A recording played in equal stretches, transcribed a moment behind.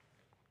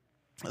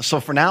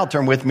So for now,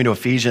 turn with me to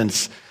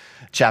Ephesians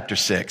chapter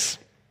 6.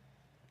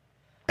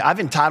 I've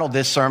entitled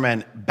this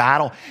sermon,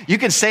 Battle. You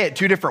can say it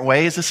two different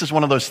ways. This is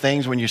one of those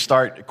things when you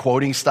start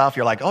quoting stuff,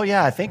 you're like, oh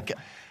yeah, I think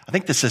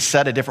this is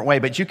said a different way.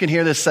 But you can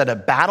hear this said a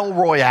battle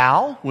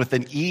royale with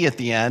an E at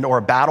the end, or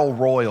a battle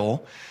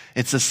royal.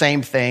 It's the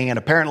same thing. And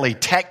apparently,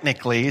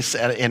 technically,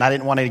 and I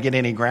didn't want to get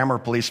any grammar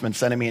policeman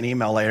sending me an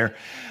email later,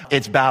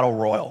 it's battle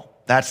royal.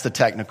 That's the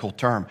technical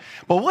term.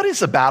 But what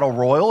is a battle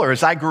royal? Or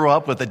as I grew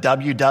up with the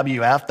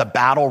WWF, the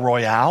battle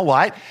royale,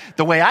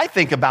 the way I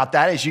think about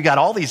that is you got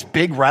all these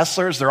big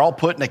wrestlers, they're all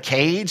put in a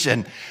cage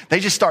and they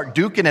just start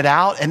duking it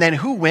out. And then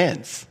who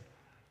wins?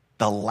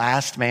 The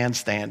last man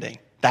standing.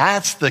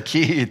 That's the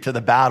key to the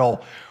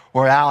battle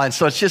royale. And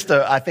so it's just,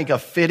 I think, a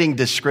fitting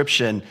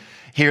description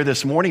here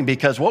this morning,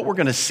 because what we're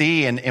going to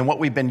see and what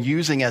we've been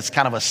using as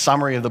kind of a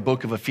summary of the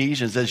book of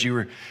Ephesians, as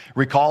you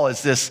recall,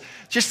 is this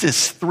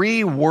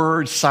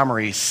 3-word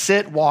summary: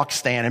 sit, walk,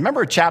 stand. And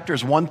remember,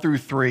 chapters 1 through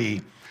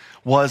 3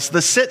 was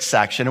the sit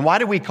section. And why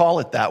do we call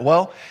it that?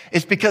 Well,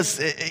 it's because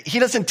he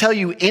doesn't tell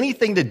you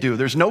anything to do.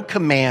 There's no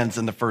commands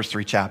in the first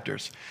 3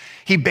 chapters.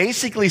 He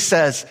basically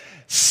says,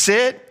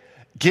 sit,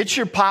 get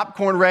your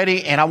popcorn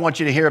ready, and I want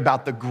you to hear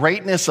about the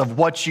greatness of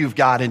what you've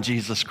got in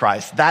Jesus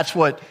Christ. That's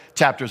what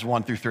chapters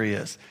 1 through 3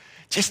 is.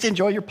 Just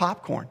enjoy your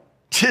popcorn.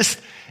 Just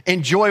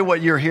enjoy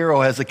what your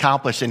hero has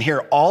accomplished and hear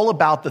all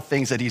about the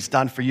things that he's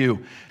done for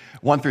you.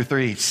 1 through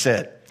 3,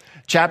 sit.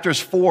 Chapters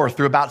 4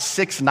 through about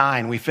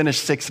 6-9, we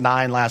finished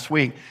 6-9 last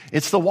week.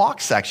 It's the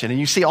walk section. And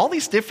you see all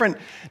these different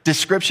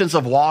descriptions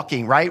of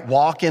walking, right?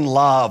 Walk in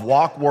love,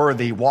 walk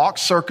worthy, walk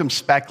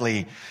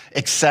circumspectly,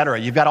 etc.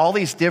 You've got all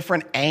these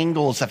different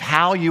angles of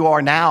how you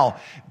are now,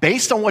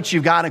 based on what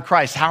you've got in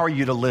Christ. How are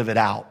you to live it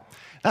out?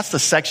 That's the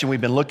section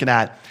we've been looking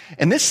at.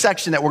 And this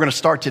section that we're going to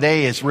start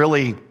today is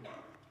really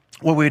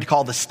what we would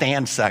call the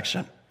stand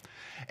section.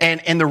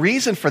 And the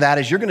reason for that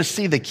is you're going to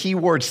see the key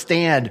word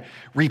stand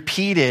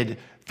repeated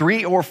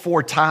 3 or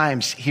 4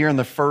 times here in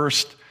the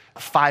first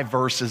 5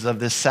 verses of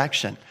this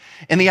section.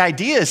 And the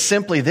idea is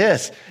simply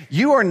this: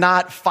 you are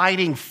not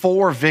fighting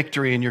for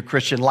victory in your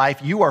Christian life.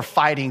 You are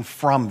fighting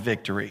from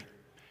victory.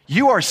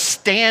 You are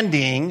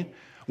standing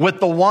with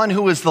the one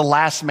who is the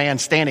last man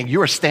standing.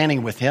 You are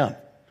standing with him.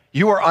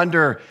 You are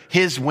under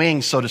his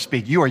wings, so to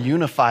speak. You are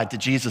unified to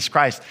Jesus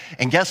Christ.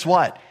 And guess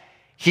what?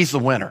 He's the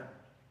winner.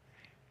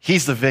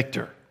 He's the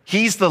victor.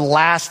 He's the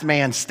last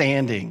man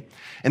standing.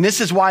 And this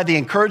is why the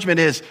encouragement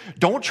is,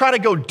 don't try to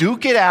go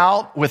duke it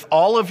out with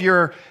all of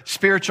your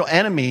spiritual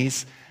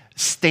enemies.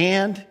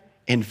 Stand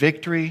in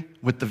victory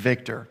with the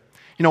victor.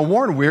 You know,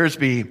 Warren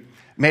Wiersbe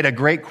made a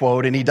great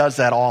quote, and he does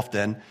that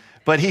often.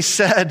 But he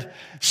said,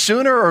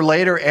 sooner or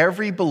later,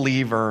 every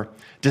believer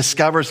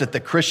discovers that the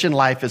Christian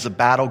life is a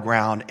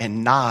battleground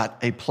and not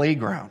a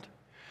playground.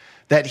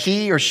 That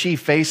he or she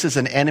faces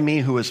an enemy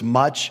who is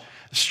much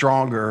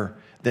stronger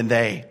than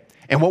they.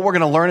 And what we're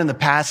going to learn in the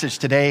passage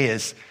today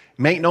is,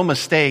 make no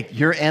mistake,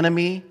 your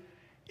enemy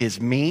is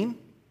mean.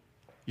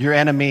 Your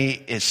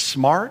enemy is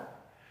smart.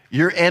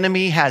 Your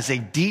enemy has a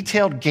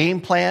detailed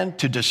game plan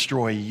to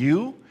destroy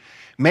you.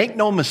 Make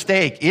no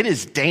mistake, it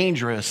is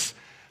dangerous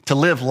to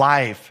live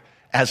life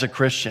as a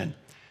Christian.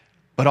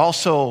 But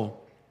also,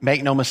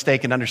 make no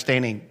mistake in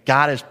understanding,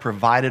 God has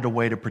provided a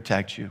way to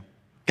protect you.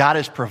 God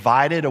has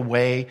provided a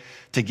way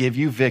to give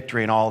you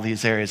victory in all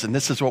these areas. And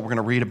this is what we're going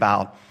to read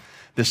about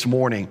this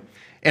morning.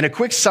 And a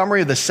quick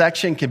summary of the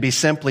section can be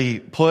simply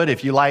put,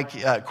 if you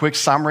like quick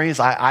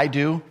summaries, I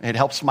do. It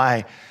helps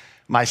my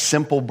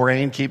simple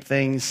brain keep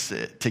things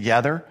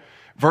together.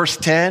 Verse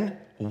 10,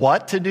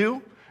 what to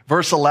do.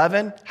 Verse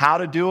 11, how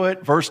to do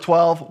it. Verse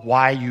 12,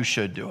 why you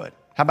should do it.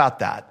 How about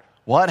that?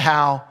 What,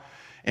 how,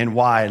 and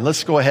why.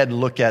 Let's go ahead and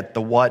look at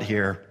the what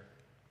here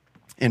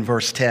in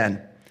verse 10.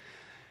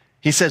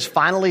 He says,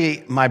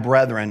 finally, my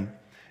brethren,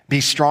 be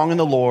strong in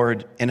the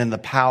Lord and in the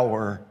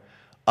power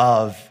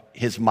of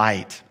his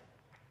might.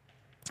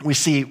 We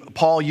see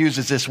Paul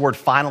uses this word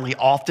finally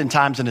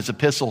oftentimes in his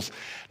epistles,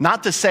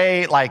 not to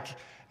say like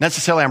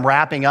necessarily I'm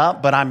wrapping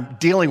up, but I'm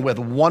dealing with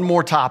one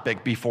more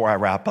topic before I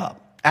wrap up.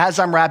 As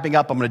I'm wrapping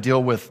up, I'm going to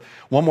deal with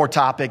one more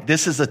topic.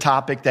 This is the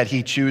topic that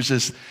he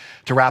chooses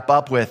to wrap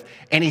up with.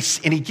 And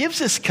he gives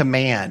this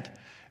command,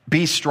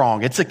 be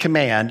strong. It's a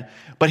command.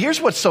 But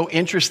here's what's so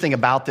interesting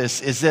about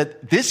this is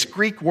that this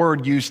Greek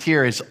word used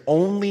here is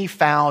only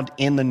found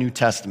in the New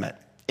Testament.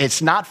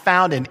 It's not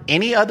found in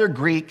any other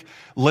Greek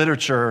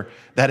literature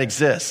that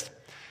exists.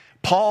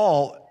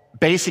 Paul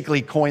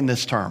basically coined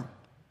this term.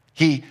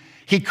 He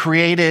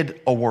created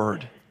a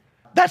word.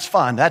 That's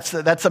fun. That's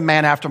a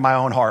man after my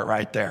own heart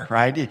right there,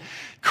 right?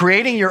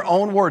 Creating your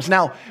own words.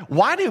 Now,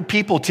 why do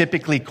people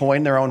typically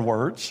coin their own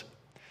words?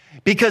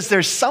 Because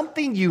there's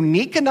something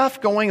unique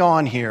enough going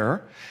on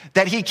here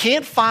that he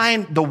can't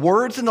find the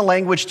words in the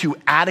language to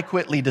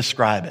adequately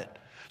describe it.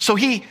 So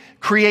he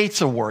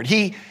creates a word.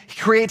 He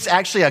creates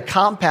actually a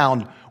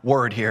compound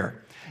word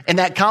here. And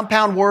that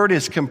compound word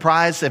is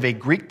comprised of a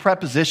Greek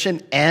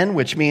preposition, en,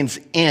 which means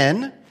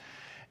in,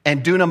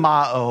 and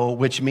dunamao,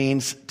 which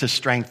means to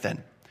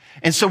strengthen.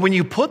 And so when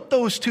you put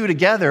those two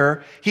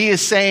together, he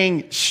is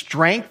saying,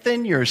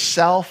 strengthen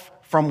yourself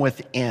from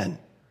within.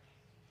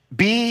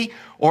 Be,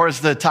 or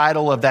as the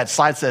title of that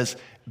slide says,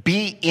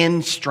 be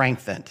in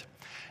strengthened.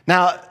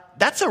 Now,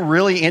 that's a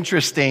really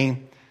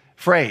interesting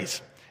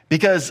phrase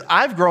because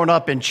I've grown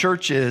up in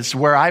churches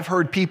where I've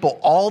heard people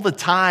all the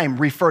time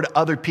refer to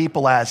other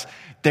people as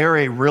they're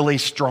a really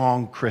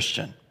strong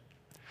Christian.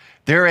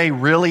 They're a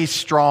really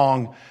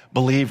strong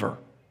believer.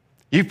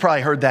 You've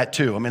probably heard that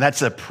too. I mean,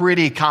 that's a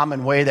pretty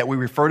common way that we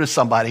refer to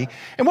somebody.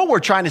 And what we're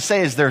trying to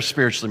say is they're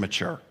spiritually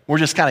mature. We're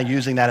just kind of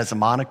using that as a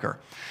moniker.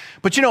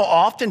 But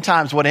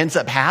oftentimes what ends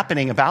up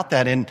happening about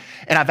that, and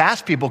I've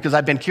asked people because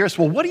I've been curious,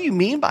 well, what do you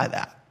mean by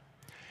that?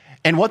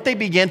 And what they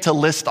begin to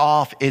list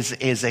off is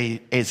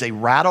a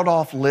rattled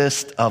off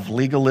list of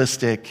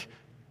legalistic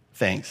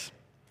things.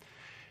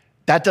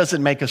 That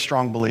doesn't make a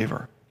strong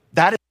believer.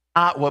 That is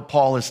not what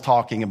Paul is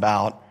talking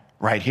about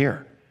right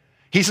here.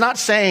 He's not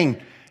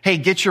saying, hey,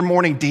 get your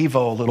morning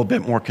devo a little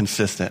bit more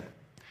consistent.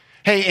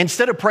 Hey,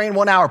 instead of praying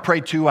 1 hour,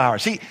 pray 2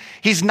 hours.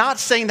 He's not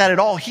saying that at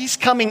all. He's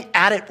coming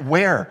at it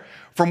where?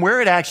 From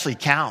where it actually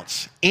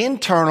counts.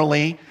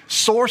 Internally,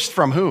 sourced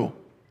from who?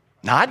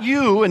 Not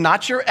you and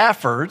not your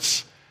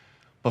efforts,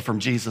 but from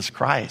Jesus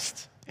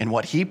Christ and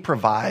what he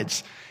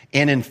provides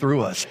in and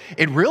through us.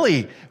 It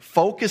really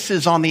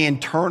focuses on the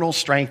internal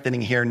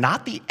strengthening here,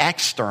 not the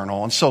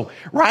external. And so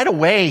right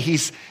away,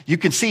 you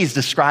can see he's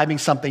describing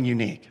something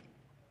unique.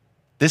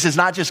 This is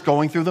not just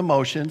going through the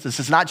motions. This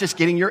is not just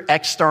getting your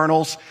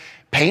externals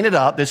painted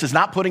up. This is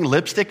not putting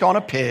lipstick on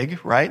a pig,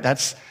 right?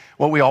 That's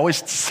what we always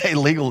say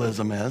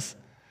legalism is.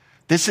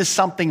 This is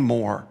something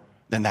more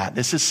than that.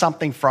 This is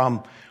something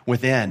from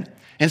within.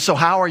 And so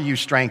how are you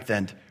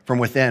strengthened from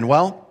within?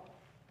 Well,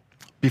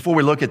 before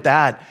we look at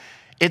that,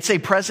 it's a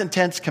present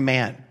tense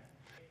command.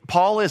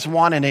 Paul is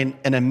wanting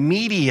an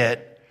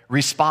immediate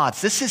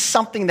response. This is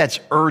something that's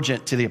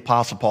urgent to the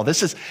Apostle Paul.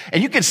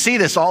 And you can see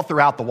this all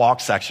throughout the walk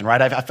section,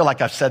 right? I feel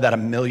like I've said that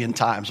 1,000,000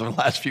 times over the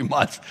last few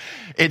months.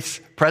 It's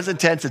present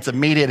tense, it's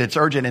immediate, it's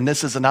urgent, and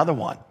this is another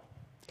one.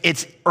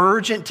 It's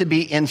urgent to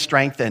be in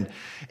strengthened.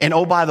 And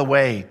oh, by the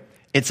way,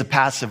 it's a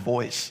passive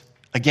voice.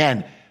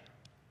 Again,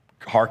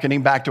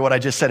 hearkening back to what I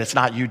just said, it's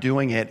not you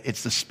doing it.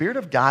 It's the Spirit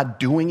of God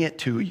doing it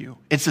to you.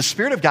 It's the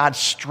Spirit of God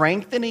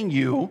strengthening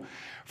you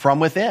from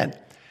within.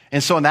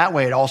 And so in that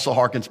way, it also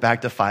harkens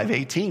back to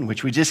 5:18,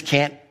 which we just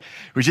can't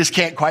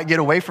quite get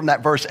away from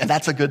that verse. And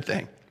that's a good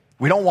thing.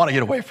 We don't want to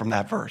get away from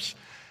that verse.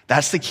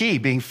 That's the key,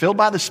 being filled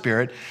by the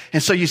Spirit.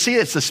 And so you see,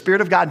 it's the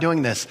Spirit of God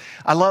doing this.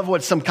 I love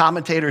what some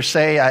commentators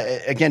say,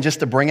 again,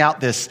 just to bring out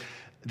this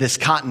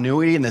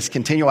continuity and this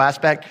continual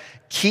aspect.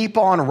 Keep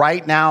on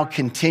right now,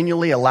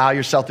 continually allow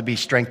yourself to be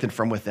strengthened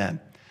from within.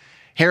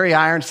 Harry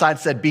Ironside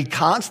said, be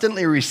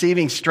constantly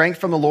receiving strength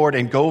from the Lord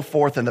and go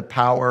forth in the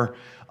power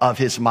of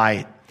his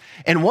might.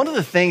 And one of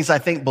the things I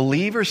think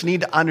believers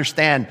need to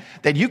understand,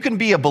 that you can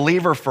be a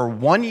believer for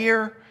 1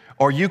 year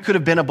or you could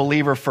have been a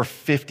believer for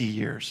 50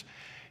 years.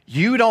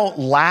 You don't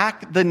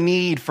lack the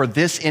need for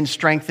this in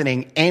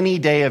strengthening any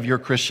day of your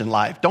Christian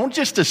life. Don't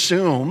just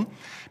assume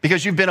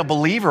because you've been a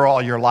believer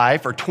all your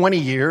life or 20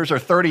 years or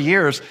 30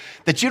 years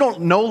that you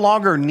don't no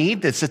longer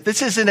need this, that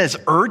this isn't as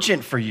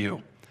urgent for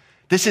you.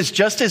 This is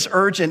just as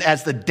urgent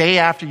as the day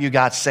after you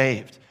got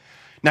saved.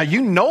 Now,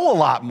 you know a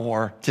lot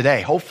more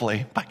today,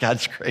 hopefully, by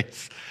God's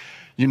grace.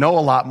 You know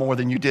a lot more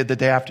than you did the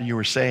day after you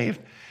were saved.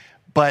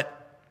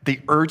 But the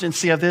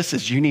urgency of this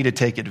is you need to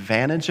take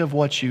advantage of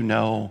what you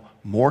know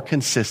more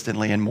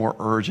consistently and more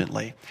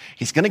urgently.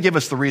 He's going to give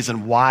us the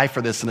reason why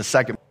for this in a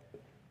second.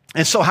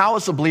 And so how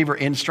is the believer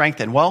in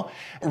strengthened? Well,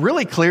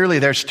 really clearly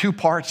there's two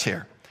parts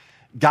here.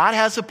 God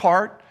has a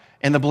part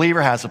and the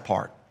believer has a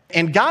part.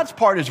 And God's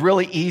part is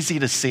really easy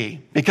to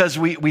see because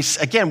we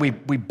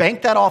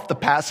bank that off the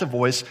passive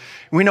voice.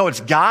 We know it's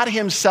God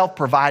himself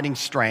providing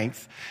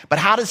strength, but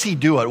how does he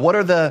do it? What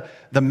are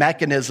the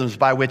mechanisms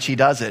by which he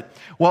does it?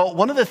 Well,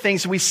 one of the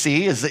things we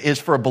see is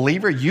for a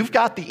believer, you've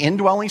got the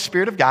indwelling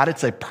Spirit of God.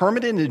 It's a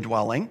permanent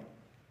indwelling.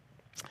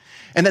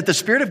 And that the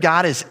Spirit of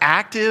God is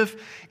active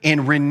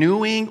in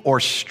renewing or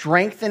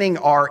strengthening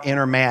our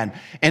inner man.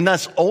 And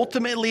thus,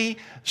 ultimately,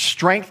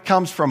 strength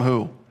comes from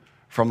who?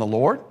 From the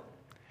Lord.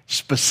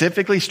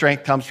 Specifically,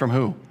 strength comes from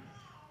who?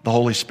 The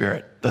Holy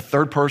Spirit, the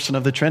third person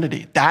of the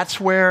Trinity. That's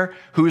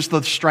who's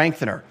the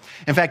strengthener.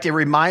 In fact, it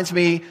reminds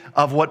me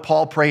of what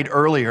Paul prayed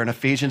earlier in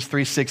Ephesians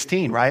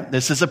 3:16, right?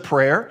 This is a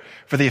prayer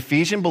for the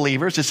Ephesian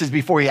believers. This is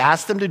before he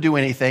asked them to do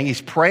anything.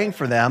 He's praying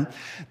for them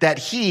that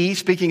he,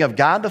 speaking of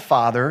God the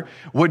Father,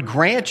 would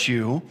grant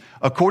you,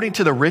 according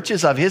to the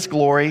riches of his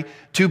glory,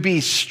 to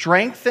be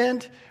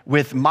strengthened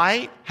with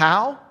might.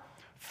 How?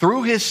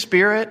 Through his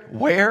Spirit.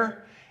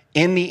 Where?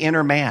 In the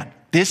inner man.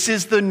 This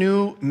is the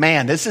new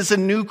man. This is a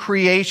new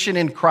creation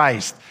in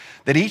Christ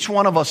that each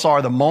one of us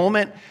are the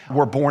moment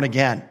we're born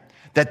again.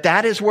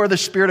 That is where the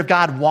Spirit of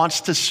God wants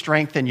to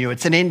strengthen you.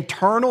 It's an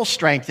internal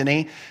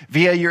strengthening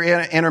via your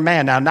inner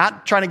man. Now, I'm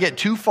not trying to get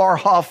too far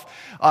off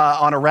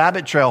on a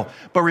rabbit trail,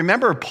 but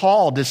remember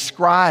Paul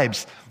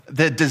describes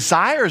the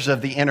desires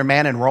of the inner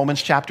man in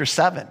Romans chapter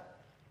 7.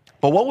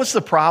 But what was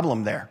the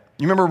problem there?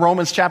 You remember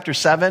Romans chapter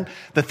 7?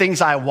 The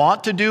things I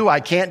want to do,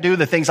 I can't do.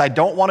 The things I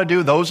don't want to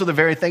do, those are the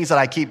very things that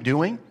I keep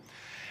doing.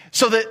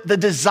 So the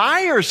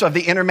desires of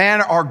the inner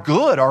man are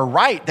good, are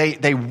right.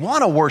 They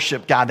want to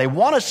worship God. They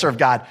want to serve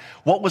God.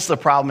 What was the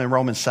problem in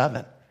Romans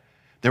 7?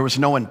 There was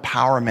no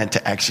empowerment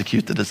to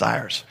execute the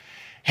desires.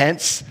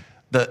 Hence,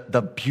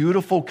 the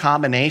beautiful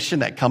combination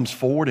that comes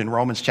forward in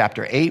Romans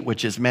chapter 8,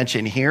 which is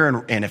mentioned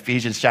here in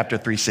Ephesians chapter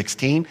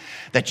 3:16,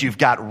 that you've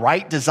got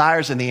right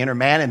desires in the inner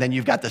man, and then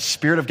you've got the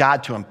Spirit of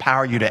God to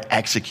empower you to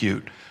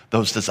execute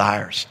those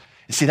desires.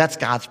 And see, that's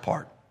God's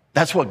part.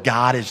 That's what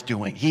God is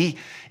doing. He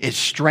is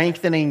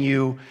strengthening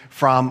you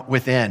from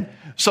within.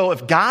 So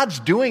if God's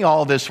doing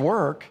all this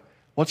work,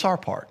 what's our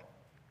part?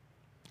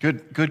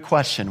 Good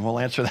question. We'll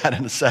answer that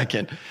in a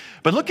second.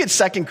 But look at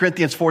 2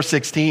 Corinthians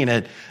 4:16.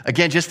 And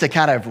again, just to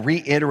kind of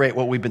reiterate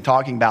what we've been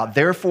talking about.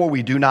 Therefore,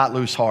 we do not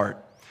lose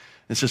heart.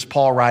 This is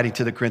Paul writing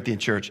to the Corinthian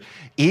church.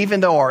 Even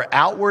though our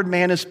outward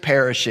man is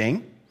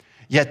perishing,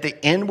 yet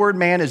the inward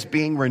man is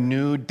being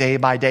renewed day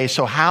by day.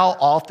 So how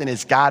often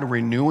is God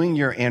renewing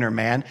your inner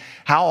man?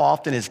 How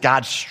often is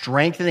God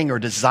strengthening or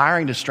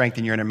desiring to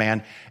strengthen your inner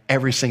man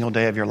every single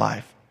day of your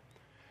life?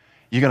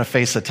 You're going to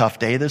face a tough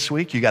day this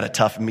week. You got a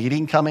tough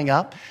meeting coming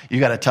up. You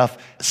got a tough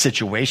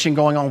situation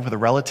going on with a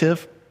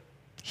relative.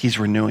 He's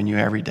renewing you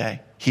every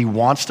day. He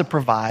wants to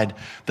provide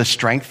the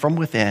strength from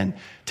within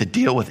to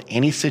deal with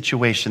any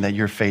situation that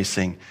you're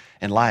facing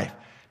in life.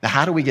 Now,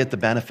 how do we get the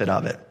benefit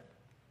of it?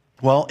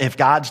 Well, if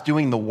God's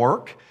doing the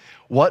work,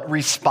 what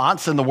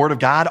response in the Word of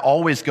God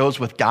always goes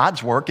with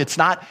God's work? It's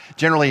not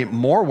generally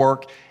more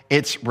work.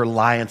 It's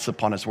reliance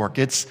upon His work.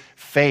 It's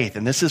faith.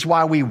 And this is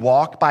why we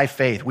walk by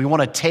faith. We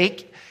want to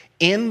take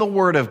in the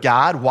Word of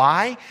God.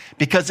 Why?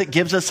 Because it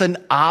gives us an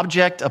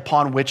object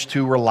upon which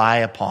to rely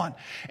upon.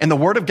 And the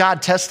Word of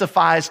God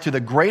testifies to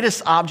the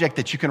greatest object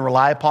that you can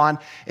rely upon.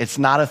 It's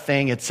not a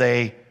thing, it's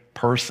a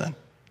person.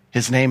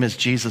 His name is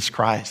Jesus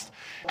Christ.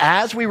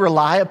 As we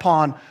rely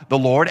upon the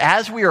Lord,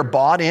 as we are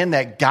bought in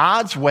that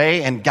God's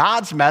way and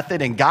God's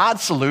method and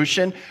God's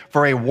solution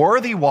for a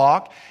worthy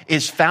walk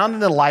is found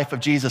in the life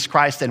of Jesus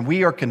Christ, and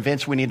we are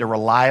convinced we need to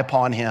rely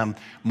upon Him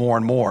more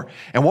and more.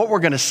 And what we're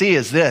going to see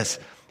is this.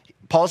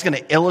 Paul's going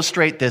to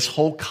illustrate this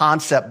whole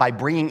concept by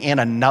bringing in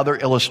another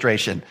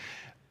illustration.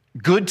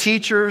 Good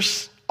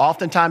teachers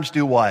oftentimes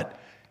do what?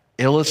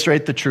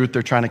 Illustrate the truth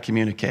they're trying to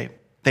communicate.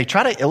 They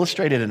try to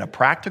illustrate it in a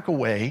practical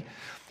way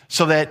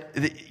so that,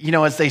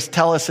 as they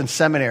tell us in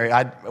seminary,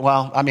 I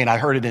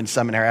heard it in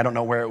seminary. I don't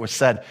know where it was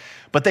said.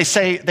 But they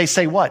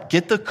say what?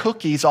 Get the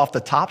cookies off the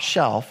top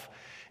shelf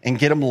and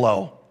get them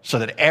low so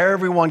that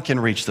everyone can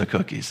reach the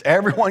cookies.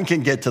 Everyone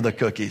can get to the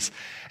cookies.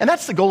 And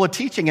that's the goal of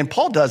teaching. And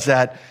Paul does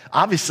that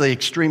obviously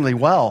extremely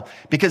well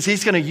because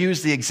he's going to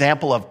use the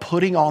example of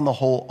putting on the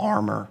whole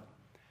armor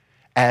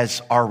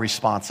as our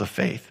response of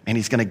faith. And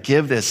he's going to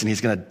give this and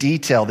he's going to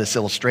detail this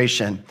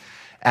illustration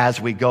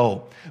as we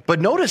go. But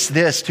notice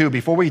this too,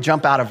 before we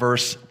jump out of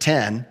verse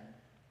 10,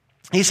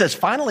 he says,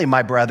 finally,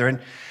 my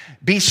brethren,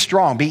 be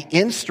strong,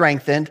 be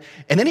strengthened.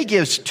 And then he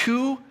gives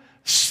two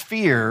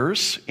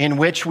spheres in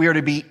which we are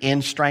to be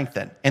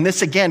strengthened. And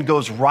this again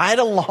goes right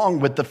along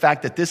with the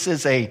fact that this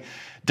is a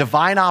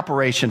divine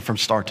operation from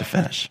start to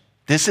finish.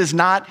 This is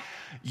not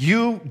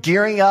you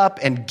gearing up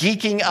and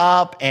geeking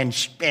up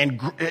and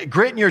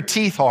gritting your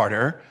teeth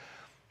harder.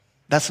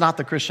 That's not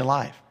the Christian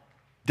life.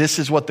 This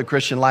is what the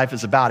Christian life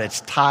is about.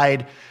 It's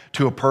tied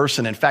to a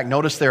person. In fact,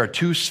 notice there are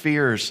two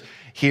spheres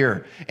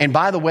here. And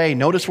by the way,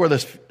 notice where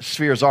the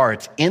spheres are.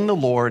 It's in the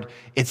Lord.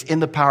 It's in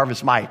the power of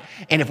His might.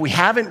 And if we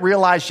haven't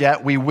realized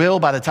yet, we will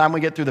by the time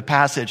we get through the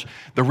passage.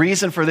 The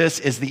reason for this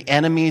is the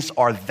enemies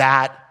are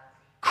that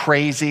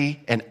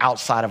crazy and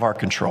outside of our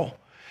control.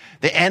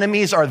 The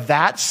enemies are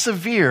that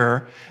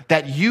severe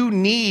that you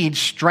need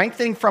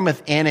strengthening from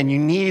within and you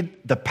need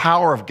the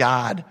power of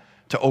God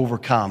to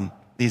overcome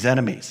these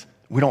enemies.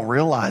 We don't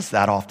realize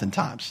that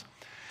oftentimes.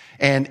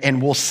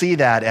 And we'll see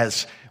that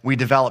as we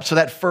develop. So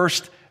that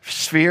first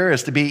sphere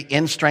is to be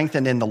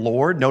strengthened in the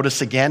Lord.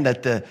 Notice again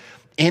that the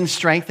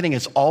strengthening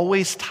is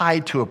always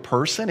tied to a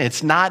person.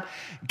 It's not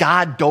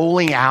God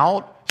doling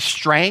out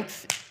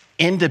strength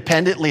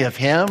independently of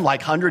Him,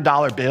 like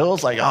 $100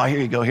 bills, like, oh, here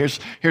you go, here's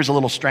a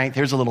little strength,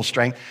 here's a little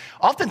strength.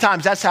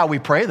 Oftentimes that's how we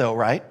pray though,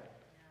 right?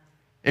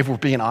 If we're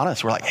being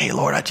honest, we're like, hey,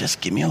 Lord,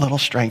 just give me a little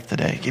strength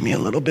today. Give me a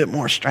little bit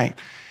more strength.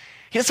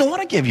 He doesn't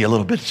want to give you a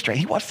little bit of strength.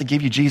 He wants to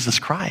give you Jesus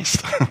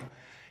Christ.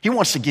 He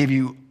wants to give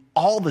you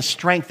all the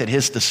strength at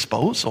His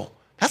disposal.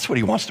 That's what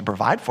He wants to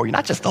provide for you,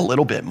 not just a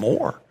little bit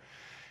more.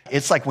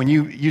 It's like when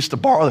you used to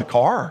borrow the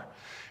car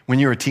when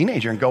you were a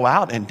teenager and go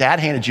out and Dad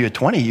handed you a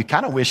 20, you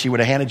kind of wish He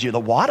would have handed you the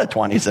wad of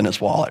 20s in His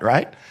wallet,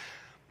 right?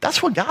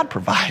 That's what God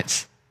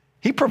provides.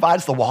 He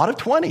provides the wad of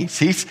 20s.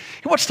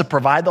 He wants to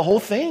provide the whole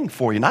thing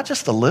for you, not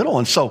just a little.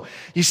 And so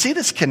you see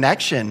this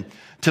connection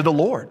to the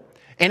Lord.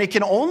 And it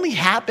can only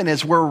happen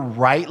as we're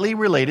rightly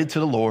related to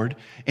the Lord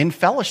in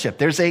fellowship.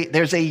 There's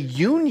a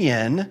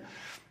union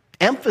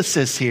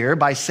emphasis here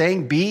by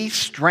saying be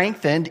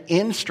strengthened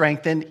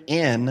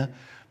in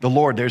the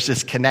Lord. There's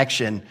this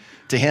connection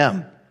to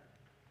Him.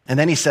 And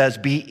then he says,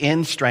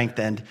 be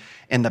strengthened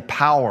in the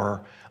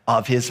power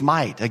of his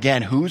might.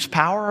 Again, whose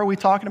power are we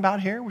talking about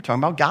here? We're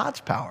talking about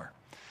God's power.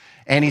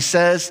 And he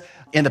says,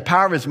 in the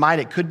power of his might,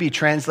 it could be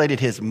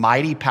translated his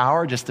mighty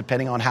power, just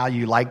depending on how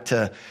you like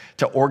to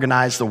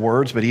organize the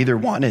words, but either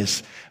one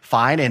is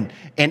fine. And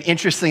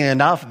interestingly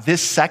enough,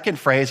 this second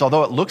phrase,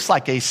 although it looks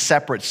like a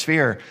separate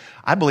sphere,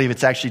 I believe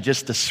it's actually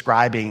just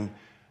describing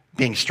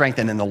being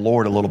strengthened in the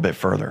Lord a little bit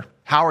further.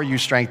 How are you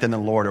strengthened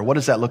in the Lord? Or what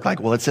does that look like?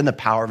 Well, it's in the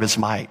power of his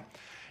might.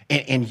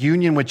 In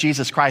union with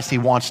Jesus Christ, he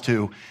wants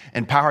to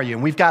empower you.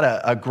 And we've got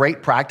a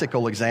great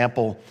practical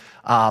example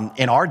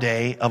in our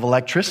day of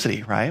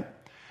electricity, right?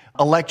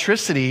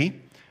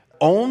 Electricity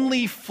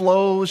only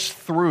flows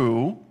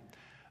through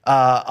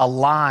a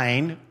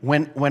line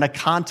when a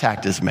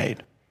contact is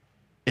made.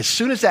 As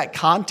soon as that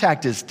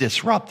contact is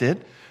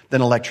disrupted,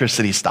 then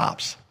electricity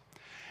stops.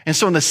 And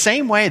so in the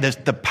same way,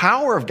 the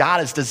power of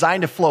God is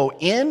designed to flow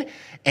in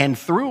and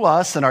through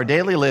us in our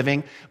daily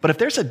living. But if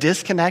there's a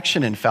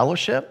disconnection in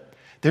fellowship,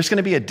 there's going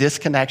to be a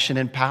disconnection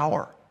in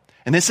power.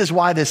 And this is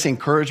why this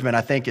encouragement,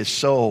 I think, is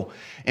so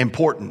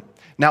important.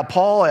 Now,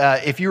 Paul,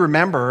 if you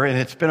remember, and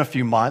it's been a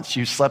few months,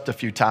 you slept a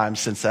few times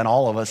since then,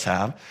 all of us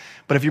have.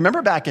 But if you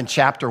remember back in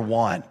chapter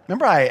 1,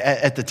 remember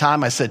at the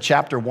time I said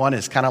chapter 1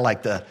 is kind of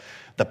like the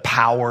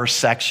power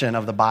section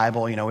of the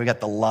Bible. You know, we got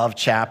the love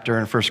chapter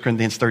in 1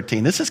 Corinthians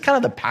 13. This is kind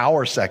of the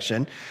power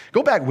section.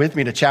 Go back with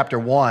me to chapter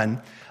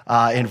 1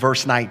 in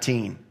verse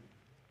 19.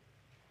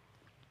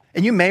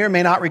 And you may or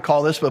may not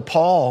recall this, but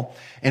Paul,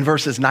 in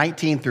verses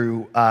 19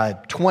 through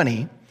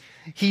 20,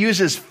 he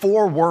uses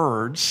 4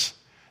 words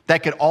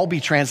that could all be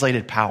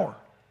translated power.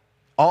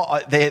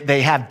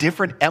 They have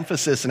different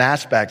emphasis and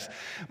aspects.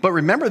 But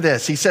remember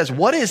this, he says,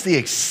 what is the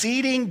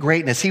exceeding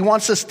greatness? He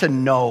wants us to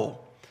know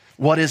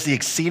what is the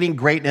exceeding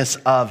greatness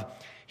of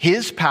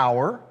his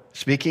power,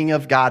 speaking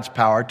of God's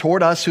power,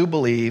 toward us who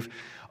believe,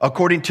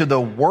 according to the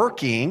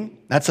working,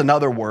 that's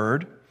another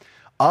word,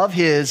 of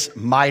his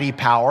mighty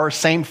power,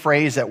 same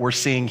phrase that we're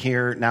seeing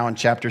here now in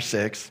chapter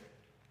 6,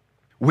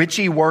 which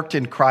he worked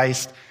in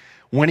Christ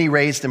when he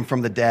raised him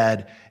from the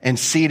dead and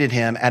seated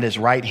him at his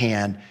right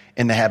hand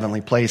in the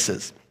heavenly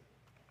places.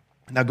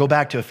 Now go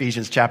back to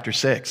Ephesians chapter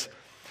 6,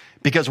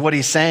 because what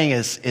he's saying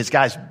is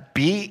guys,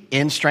 be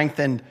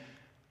strengthened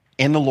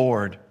in the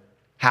Lord.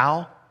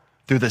 How?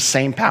 Through the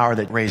same power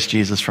that raised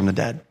Jesus from the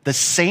dead. The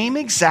same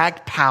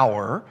exact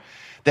power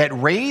that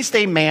raised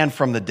a man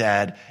from the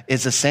dead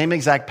is the same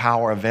exact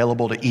power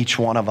available to each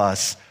one of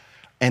us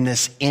in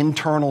this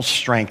internal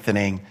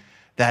strengthening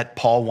that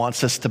Paul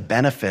wants us to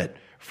benefit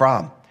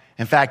from.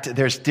 In fact,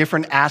 there's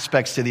different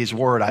aspects to these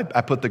words. I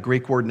put the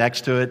Greek word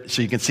next to it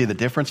so you can see the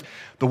difference.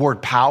 The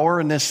word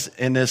power in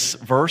this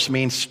verse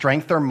means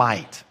strength or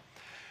might.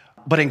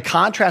 But in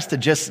contrast to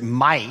just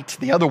might,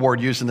 the other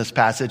word used in this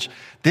passage,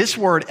 this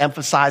word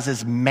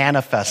emphasizes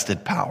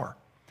manifested power,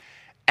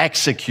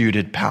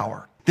 executed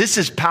power. This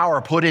is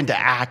power put into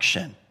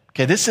action.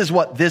 Okay, this is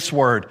what this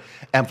word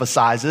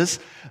emphasizes.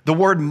 The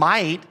word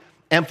might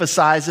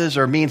emphasizes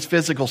or means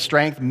physical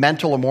strength,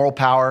 mental or moral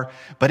power,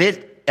 but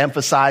it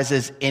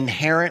emphasizes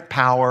inherent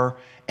power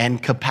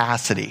and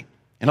capacity.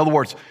 In other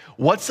words,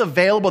 what's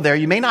available there,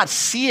 you may not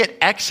see it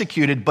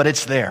executed, but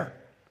it's there.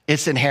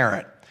 It's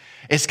inherent.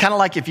 It's kind of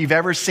like if you've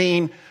ever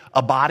seen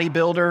a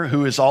bodybuilder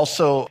who is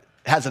also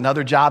has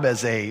another job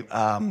as a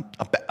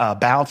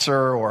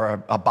bouncer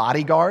or a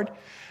bodyguard.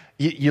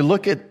 You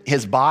look at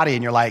his body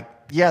and you're like,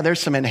 yeah, there's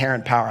some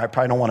inherent power. I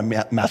probably don't want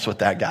to mess with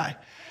that guy.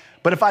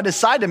 But if I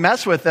decide to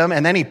mess with him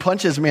and then he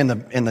punches me in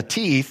the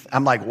teeth,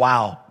 I'm like,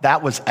 wow,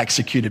 that was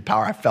executed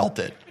power. I felt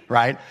it,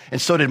 right? And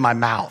so did my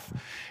mouth.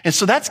 And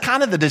so that's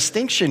kind of the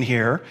distinction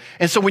here.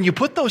 And so when you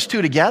put those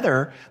two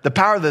together, the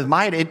power of the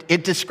might,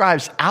 it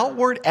describes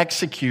outward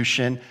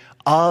execution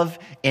of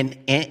an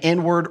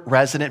inward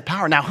resident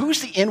power. Now,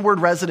 who's the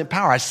inward resident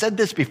power? I said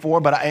this before,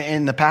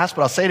 in the past,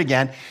 but I'll say it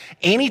again.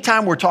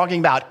 Anytime we're talking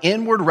about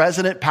inward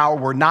resident power,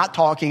 we're not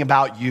talking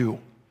about you.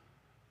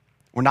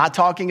 We're not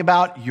talking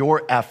about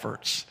your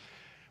efforts.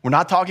 We're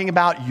not talking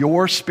about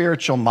your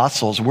spiritual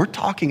muscles. We're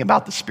talking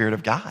about the Spirit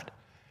of God.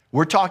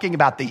 We're talking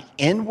about the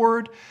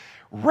inward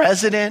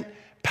resident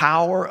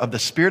power of the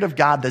Spirit of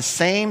God, the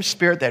same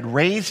Spirit that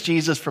raised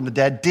Jesus from the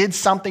dead, did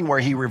something where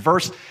he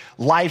reversed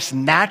life's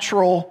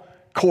natural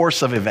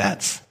course of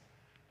events.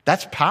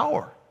 That's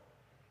power.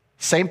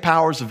 Same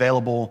power is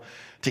available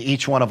to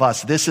each one of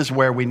us. This is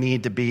where we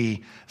need to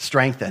be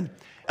strengthened.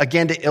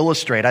 Again, to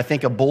illustrate, I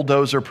think a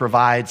bulldozer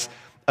provides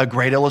a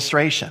great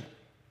illustration.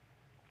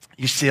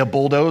 You see a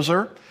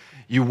bulldozer,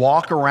 you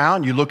walk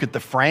around, you look at the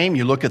frame,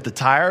 you look at the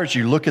tires,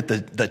 you look at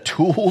the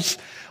tools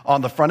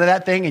on the front of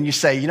that thing, and you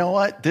say, you know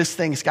what? This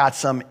thing's got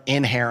some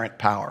inherent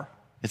power.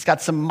 It's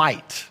got some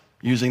might,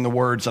 using the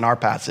words in our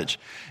passage.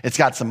 It's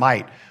got some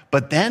might.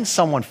 But then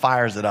someone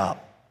fires it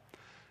up.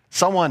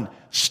 Someone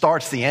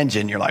starts the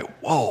engine, you're like,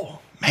 whoa,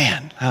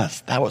 man,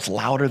 that was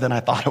louder than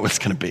I thought it was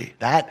going to be.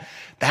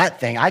 That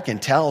thing, I can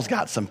tell, has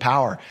got some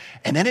power.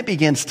 And then it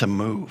begins to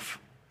move.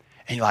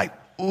 And you're like,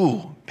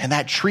 ooh, and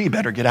that tree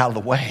better get out of the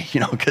way,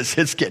 because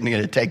it's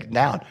getting taken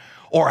down.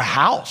 Or a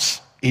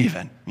house.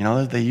 even. You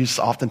know, they use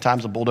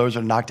oftentimes a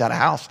bulldozer to knock down a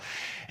house.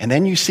 And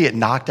then you see it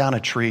knock down a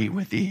tree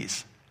with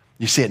ease.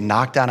 You see it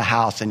knock down a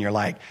house and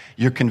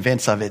you're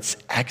convinced of its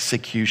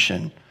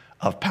execution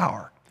of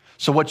power.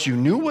 So what you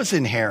knew was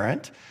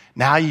inherent,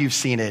 now you've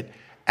seen it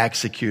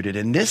executed.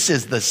 And this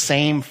is the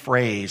same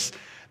phrase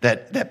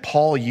that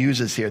Paul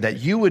uses here, that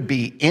you would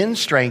be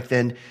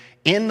strengthened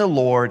in the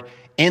Lord,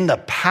 in the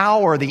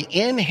power, the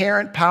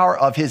inherent power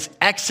of his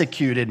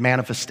executed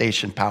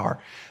manifestation power.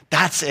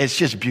 It's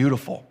just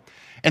beautiful.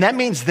 And that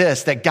means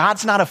this, that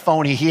God's not a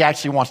phony. He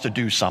actually wants to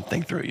do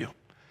something through you.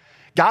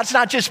 God's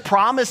not just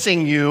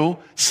promising you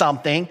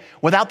something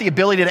without the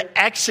ability to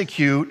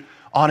execute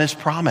on his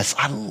promise.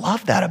 I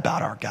love that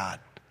about our God.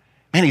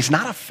 Man, he's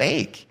not a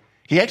fake.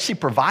 He actually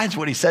provides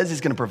what he says he's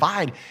going to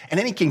provide, and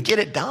then he can get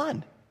it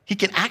done. He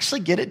can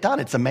actually get it done.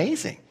 It's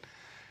amazing.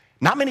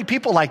 Not many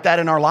people like that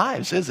in our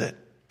lives, is it?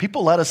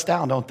 People let us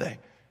down, don't they?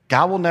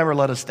 God will never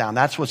let us down.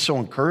 That's what's so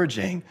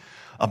encouraging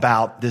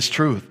about this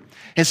truth.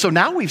 And so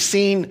now we've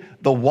seen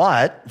the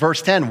what,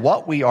 verse 10,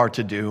 what we are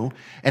to do.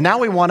 And now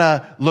we want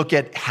to look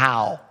at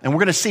how. And we're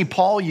going to see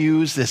Paul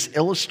use this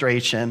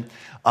illustration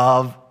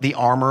of the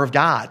armor of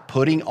God,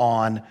 putting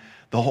on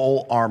the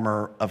whole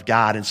armor of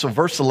God. And so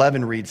verse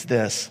 11 reads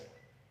this: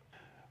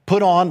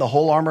 put on the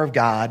whole armor of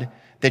God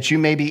that you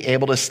may be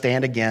able to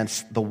stand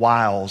against the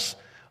wiles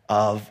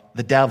of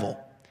the devil.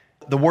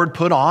 The word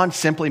put on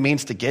simply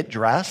means to get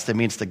dressed. It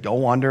means to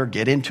go under,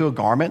 get into a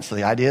garment. So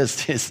the idea is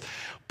to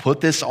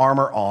put this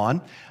armor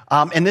on.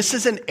 And this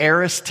is an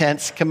aorist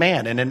tense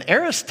command. And an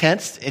aorist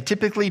tense, it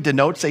typically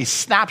denotes a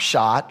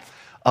snapshot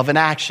of an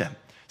action.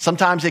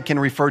 Sometimes it can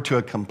refer to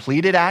a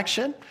completed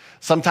action.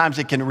 Sometimes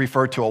it can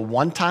refer to a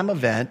one-time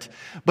event.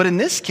 But in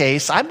this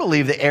case, I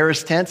believe the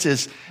aorist tense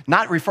is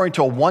not referring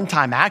to a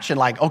one-time action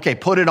like, okay,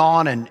 put it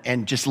on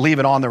and just leave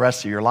it on the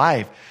rest of your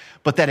life.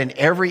 But that in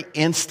every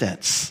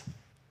instance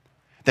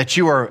that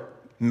you are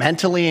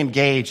mentally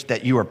engaged,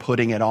 that you are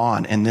putting it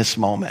on in this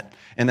moment.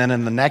 And then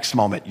in the next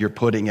moment, you're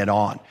putting it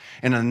on.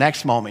 And in the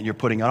next moment, you're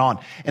putting it on.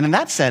 And in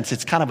that sense,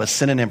 it's kind of a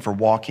synonym for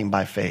walking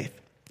by faith.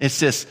 It's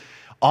this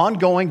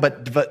ongoing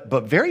but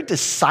very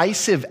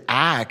decisive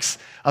acts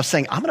of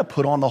saying, I'm going to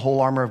put on the whole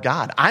armor of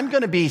God. I'm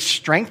going to be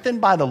strengthened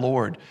by the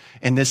Lord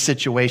in this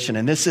situation.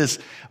 And this is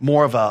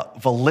more of a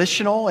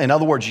volitional. In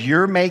other words,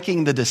 you're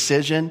making the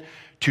decision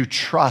to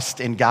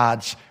trust in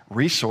God's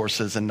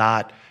resources and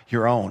not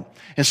your own.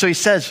 And so he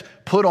says,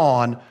 put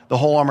on the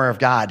whole armor of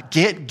God.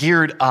 Get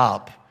geared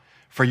up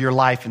for your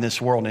life in this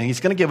world. And he's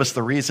going to give us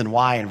the reason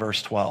why in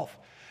verse 12.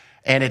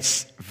 And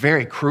it's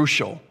very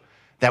crucial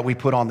that we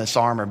put on this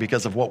armor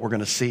because of what we're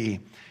going to see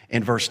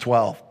in verse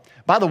 12.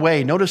 By the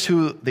way, notice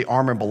who the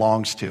armor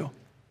belongs to.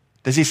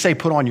 Does he say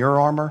put on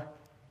your armor?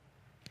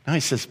 No, he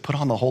says put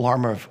on the whole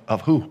armor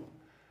of who?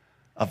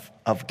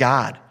 Of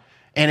God.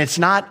 And it's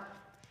not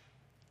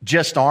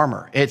just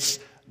armor. It's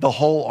the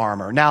whole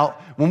armor. Now,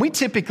 when we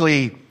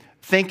typically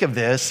think of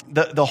this,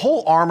 the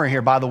whole armor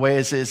here, by the way,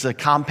 is a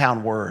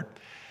compound word.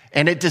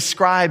 And it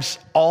describes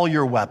all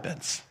your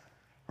weapons,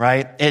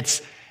 right?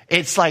 It's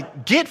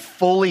like get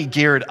fully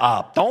geared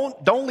up.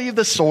 Don't leave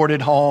the sword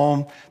at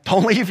home.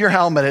 Don't leave your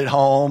helmet at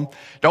home.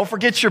 Don't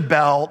forget your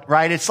belt,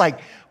 right? It's like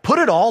put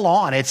it all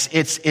on.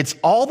 It's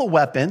all the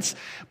weapons,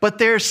 but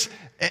there's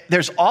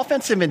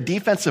offensive and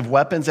defensive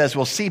weapons as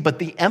we'll see, but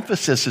the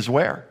emphasis is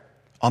where?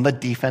 On the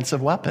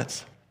defensive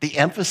weapons. The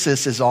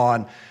emphasis is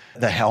on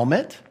the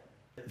helmet,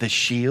 the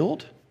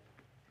shield,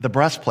 the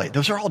breastplate.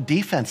 Those are all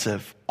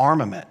defensive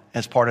armament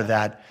as part of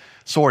that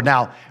sword.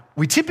 Now,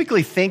 we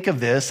typically think of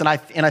this, and I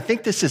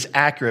think this is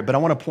accurate, but I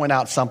want to point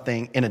out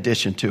something in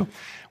addition to.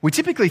 We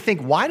typically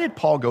think, why did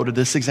Paul go to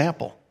this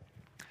example?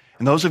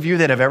 And those of you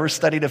that have ever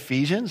studied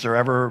Ephesians or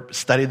ever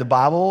studied the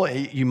Bible,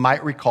 you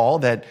might recall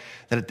that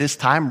at this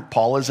time,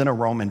 Paul is in a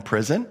Roman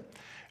prison.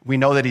 We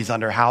know that he's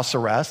under house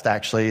arrest,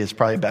 actually, is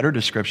probably a better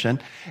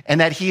description, and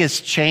that he is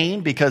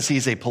chained because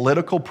he's a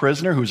political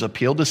prisoner who's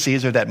appealed to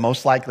Caesar, that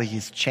most likely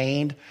he's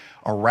chained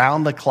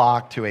around the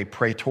clock to a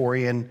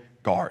Praetorian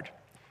guard.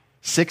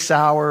 6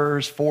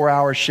 hours,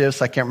 4-hour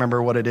shifts, I can't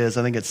remember what it is.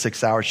 I think it's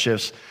 6-hour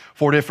shifts,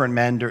 4 different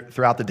men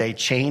throughout the day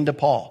chained to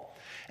Paul.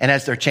 And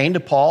as they're chained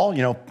to Paul,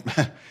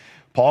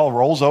 Paul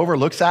rolls over,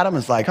 looks at him,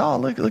 and is like, oh,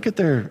 look at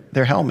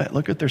their helmet,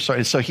 look at their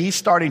sword. So he's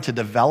starting to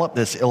develop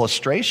this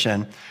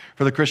illustration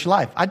for the Christian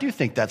life. I do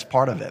think that's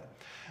part of it.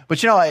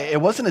 But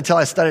it wasn't until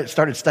I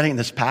started studying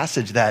this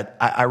passage that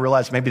I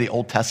realized maybe the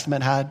Old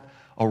Testament had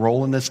a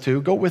role in this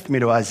too. Go with me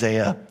to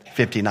Isaiah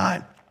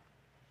 59.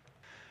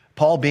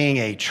 Paul being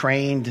a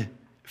trained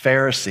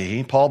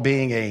Pharisee, Paul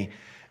being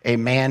a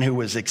man who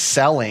was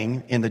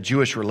excelling in the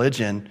Jewish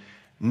religion,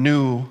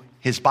 knew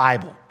his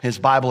Bible. His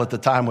Bible at the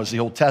time was the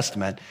Old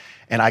Testament,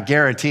 and I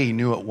guarantee he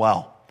knew it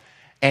well.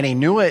 And he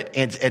knew it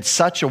in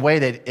such a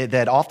way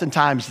that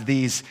oftentimes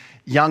these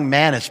young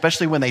men,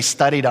 especially when they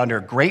studied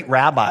under great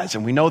rabbis,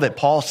 and we know that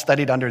Paul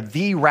studied under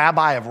the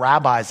rabbi of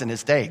rabbis in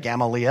his day,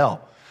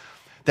 Gamaliel,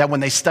 that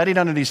when they studied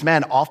under these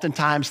men,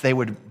 oftentimes they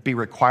would be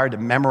required to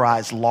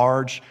memorize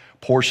large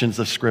portions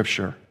of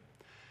Scripture.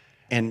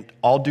 And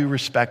all due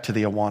respect to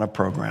the Awana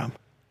program,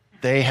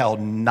 They held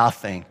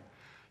nothing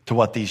to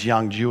what these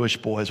young Jewish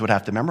boys would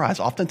have to memorize,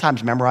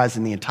 oftentimes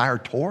memorizing the entire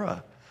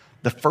Torah,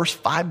 the first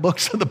 5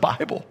 books of the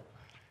Bible,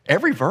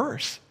 every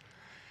verse.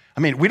 I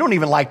mean, we don't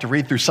even like to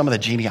read through some of the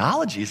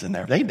genealogies in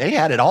there. They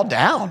had it all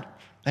down.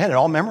 They had it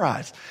all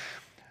memorized.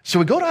 So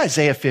we go to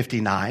Isaiah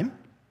 59.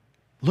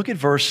 Look at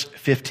verse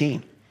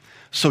 15.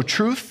 So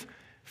truth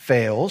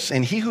fails,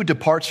 and he who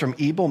departs from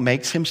evil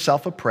makes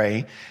himself a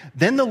prey.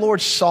 Then the Lord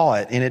saw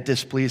it, and it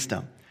displeased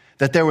him,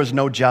 that there was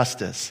no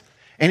justice.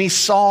 And he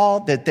saw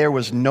that there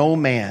was no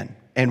man,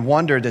 and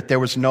wondered that there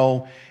was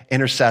no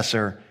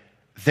intercessor.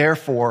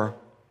 Therefore,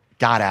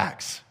 God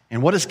acts.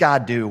 And what does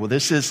God do? Well,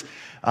 this is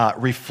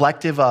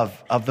reflective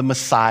of the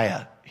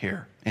Messiah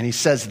here. And he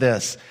says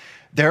this,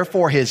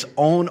 therefore his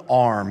own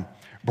arm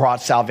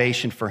brought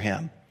salvation for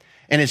him,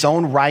 and his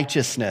own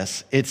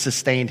righteousness, it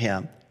sustained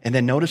him. And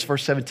then notice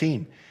verse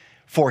 17.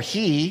 For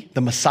he,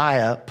 the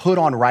Messiah, put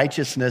on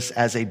righteousness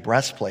as a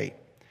breastplate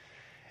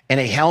and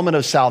a helmet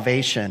of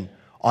salvation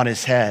on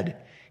his head.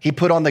 He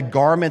put on the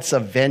garments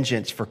of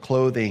vengeance for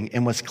clothing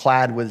and was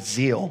clad with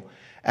zeal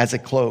as a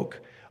cloak.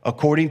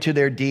 According to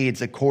their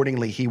deeds,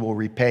 accordingly he will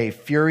repay.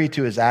 Fury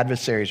to his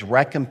adversaries,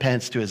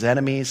 recompense to his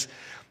enemies.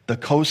 The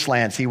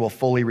coastlands he will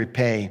fully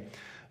repay.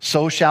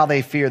 So shall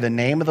they fear the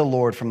name of the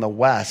Lord from the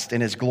west,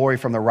 and his glory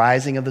from the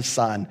rising of the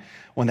sun.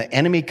 When the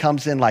enemy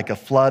comes in like a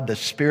flood, the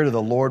Spirit of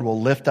the Lord will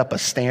lift up a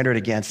standard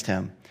against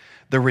him.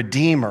 The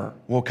Redeemer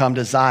will come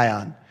to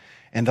Zion,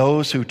 and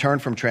those who turn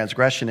from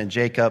transgression in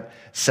Jacob,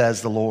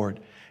 says the Lord.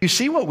 You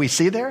see what we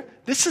see there?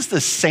 This is the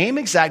same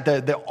exact,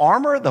 the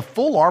armor, the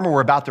full armor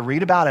we're about to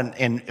read about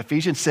in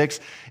Ephesians 6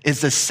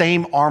 is the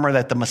same armor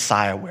that the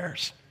Messiah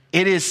wears.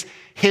 It is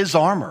his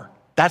armor.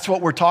 That's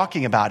what we're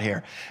talking about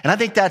here. And I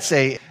think that's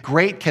a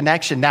great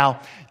connection.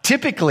 Now,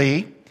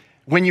 typically,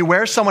 when you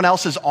wear someone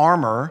else's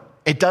armor,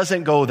 it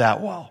doesn't go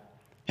that well.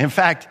 In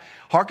fact,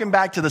 harken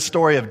back to the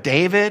story of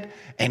David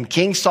and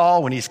King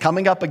Saul when he's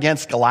coming up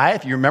against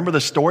Goliath. You remember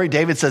the story?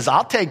 David says,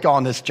 I'll take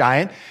on this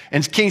giant.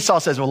 And King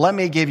Saul says, well, let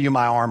me give you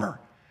my armor.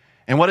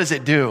 And what does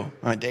it do?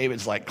 Well,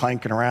 David's like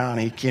clanking around.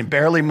 He can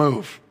barely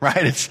move,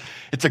 right?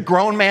 It's a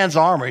grown man's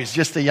armor. He's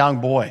just a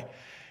young boy.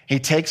 He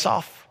takes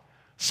off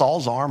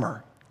Saul's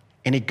armor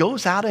and he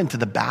goes out into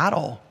the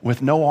battle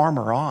with no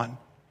armor on.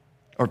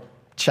 Or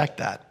check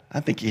that. I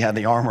think he had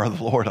the armor of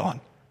the Lord on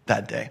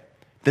that day.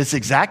 This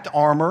exact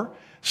armor,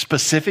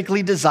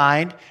 specifically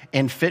designed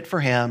and fit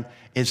for him,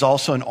 is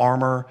also an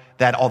armor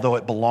that, although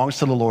it belongs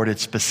to the Lord,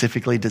 it's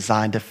specifically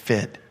designed to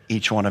fit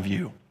each one of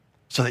you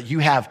so that you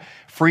have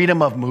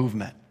freedom of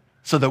movement,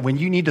 so that when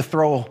you need to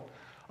throw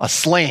a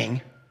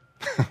sling,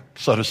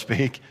 so to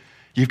speak,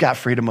 you've got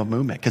freedom of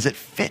movement because it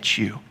fits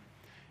you.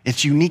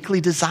 It's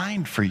uniquely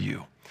designed for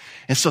you.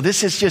 And so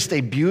this is just a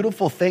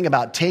beautiful thing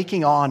about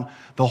taking on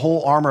the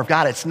whole armor of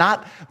God. It's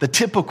not the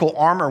typical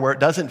armor where it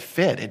doesn't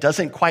fit. It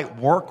doesn't quite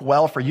work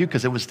well for you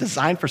because it was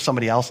designed for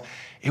somebody else.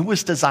 It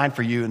was designed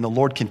for you, and the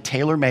Lord can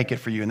tailor make it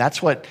for you. And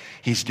that's what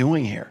he's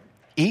doing here.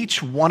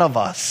 Each one of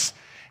us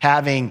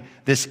having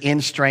this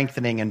in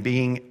strengthening and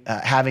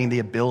having the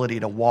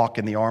ability to walk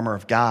in the armor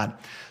of God.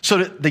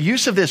 So the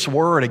use of this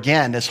word,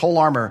 again, this whole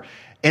armor,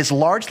 is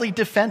largely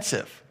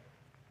defensive.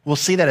 We'll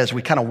see that as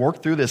we kind of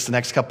work through this the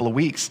next couple of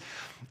weeks.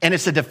 And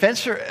it's a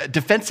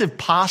defensive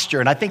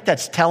posture, and I think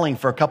that's telling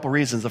for a couple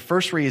reasons. The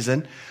first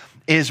reason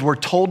is we're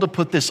told to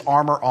put this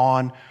armor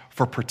on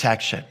for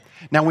protection.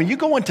 Now, when you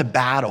go into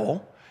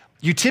battle,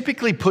 you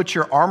typically put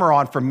your armor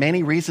on for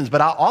many reasons,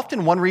 but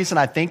often one reason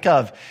I think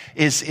of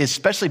is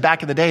especially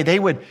back in the day, they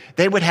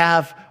would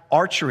have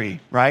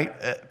archery,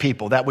 right?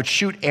 People that would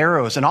shoot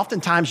arrows, and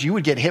oftentimes you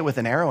would get hit with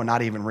an arrow and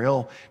not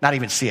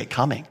even see it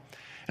coming.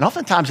 And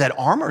oftentimes that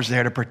armor is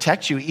there to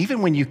protect you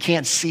even when you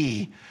can't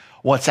see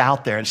what's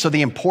out there. And so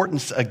the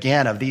importance,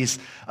 again, of these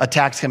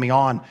attacks coming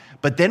on.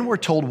 But then we're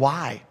told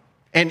why.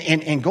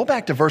 And go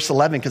back to verse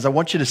 11, because I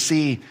want you to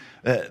see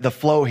the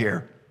flow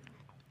here.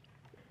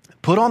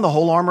 Put on the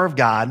whole armor of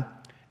God.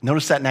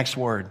 Notice that next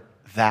word,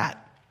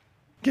 that.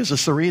 Gives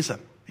us a reason.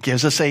 It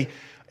gives us a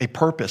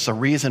purpose, a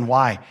reason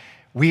why.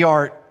 We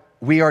are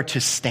to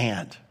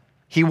stand.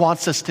 He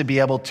wants us to be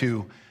able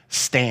to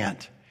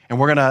stand. And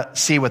we're going to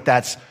see what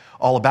that's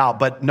all about.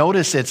 But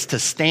notice it's to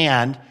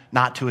stand,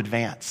 not to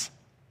advance.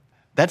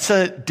 That's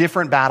a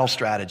different battle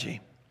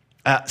strategy.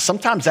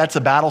 Sometimes that's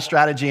a battle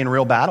strategy in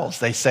real battles.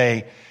 They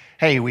say,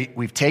 hey,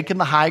 we've taken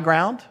the high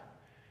ground,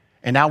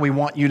 and now we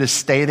want you to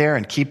stay there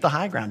and keep the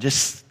high ground.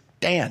 Just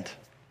stand.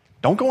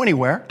 Don't go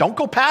anywhere. Don't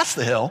go past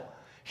the hill.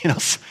 You know,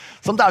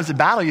 sometimes in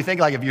battle, you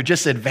think like if you're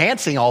just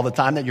advancing all the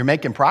time that you're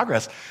making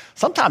progress.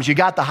 Sometimes you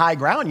got the high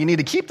ground. You need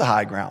to keep the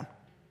high ground.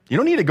 You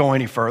don't need to go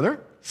any further.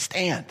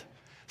 Stand.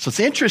 So it's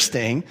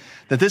interesting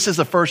that this is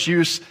the first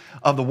use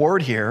of the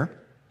word here.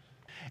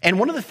 And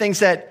one of the things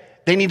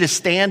that they need to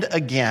stand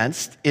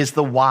against is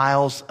the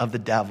wiles of the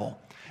devil.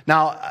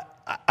 Now,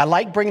 I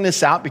like bringing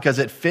this out because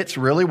it fits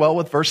really well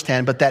with verse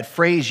 10, but that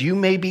phrase, you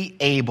may be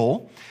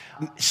able,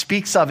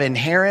 speaks of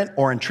inherent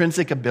or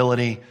intrinsic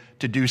ability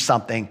to do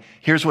something.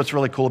 Here's what's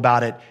really cool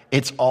about it.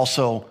 It's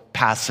also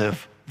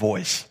passive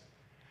voice.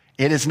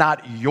 It is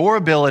not your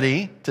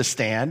ability to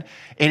stand.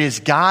 It is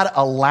God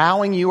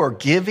allowing you or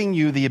giving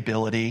you the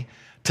ability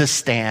to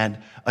stand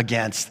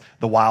against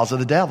the wiles of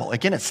the devil.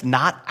 Again, it's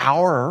not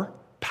our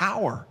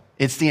power.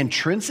 It's the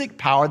intrinsic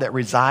power that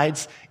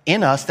resides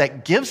in us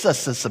that gives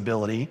us this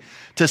ability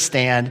to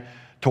stand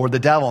toward the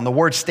devil. And the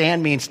word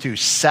stand means to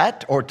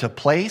set or to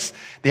place.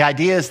 The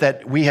idea is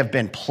that we have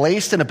been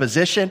placed in a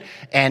position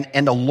and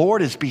the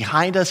Lord is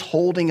behind us,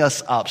 holding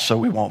us up so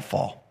we won't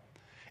fall.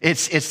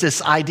 It's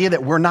this idea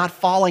that we're not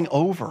falling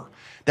over,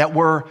 that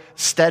we're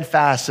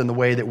steadfast in the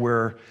way that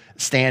we're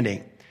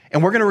standing.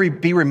 And we're going to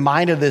be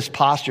reminded of this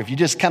posture. If you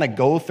just kind of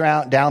go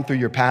down through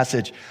your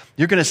passage,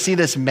 you're going to see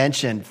this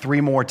mentioned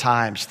 3 more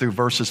times through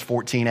verses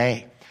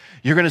 14a.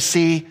 You're going to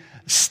see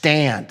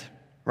stand,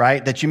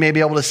 right? That you may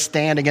be able to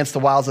stand against the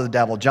wiles of the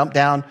devil. Jump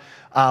down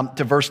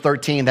to verse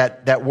 13.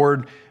 That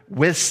word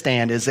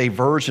withstand is a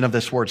version of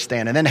this word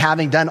stand. And then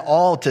having done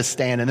all to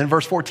stand. And then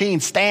verse 14,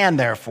 stand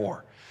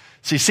therefore.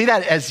 So you see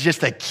that as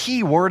just a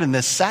key word in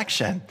this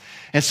section.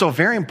 And so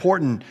very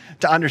important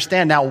to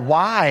understand. Now,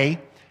 why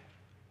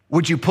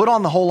would you put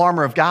on the whole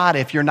armor of God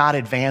if you're not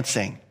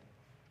advancing?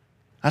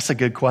 That's a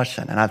good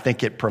question. And I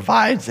think it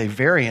provides a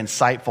very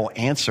insightful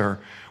answer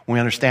when we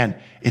understand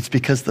it's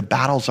because the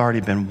battle's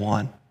already been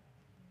won.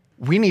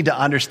 We need to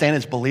understand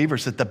as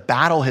believers that the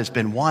battle has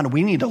been won.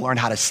 We need to learn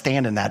how to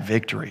stand in that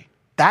victory.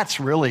 That's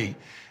really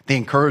the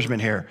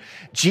encouragement here.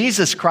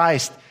 Jesus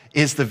Christ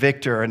is the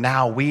victor, and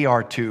now we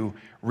are to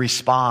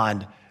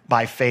respond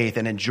by faith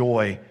and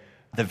enjoy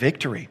the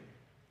victory.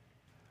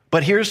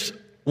 But here's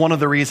one of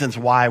the reasons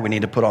why we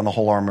need to put on the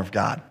whole armor of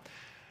God.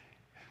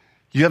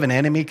 You have an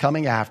enemy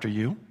coming after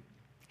you.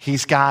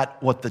 He's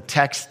got what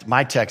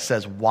my text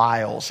says,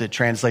 wiles. It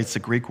translates the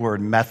Greek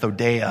word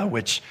methodeia,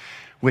 which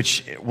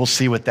we'll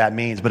see what that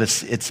means. But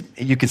it's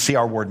you can see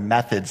our word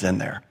methods in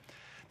there.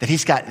 That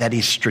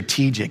he's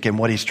strategic in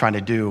what he's trying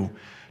to do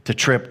to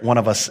trip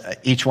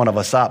each one of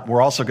us up.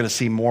 We're also going to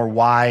see more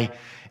why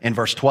in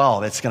verse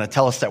 12. It's going to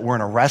tell us that we're in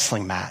a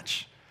wrestling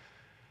match,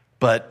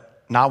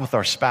 but not with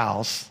our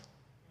spouse,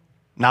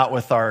 not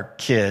with our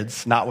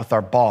kids, not with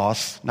our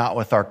boss, not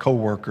with our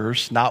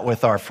coworkers, not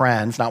with our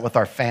friends, not with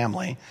our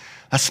family.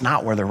 That's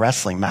not where the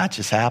wrestling match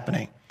is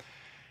happening.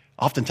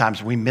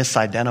 Oftentimes we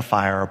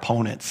misidentify our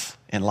opponents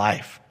in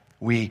life.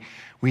 We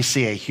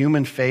see a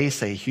human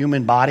face, a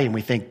human body, and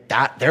we think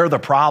that they're the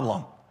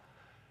problem.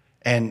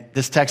 And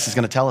this text is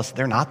going to tell us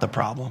they're not the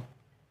problem.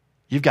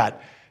 You've got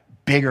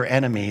bigger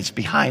enemies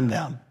behind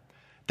them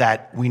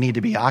that we need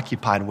to be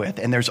occupied with.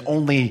 And there's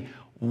only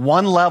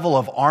one level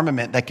of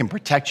armament that can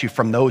protect you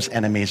from those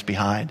enemies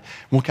behind.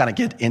 We'll kind of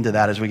get into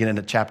that as we get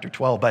into chapter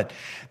 12. But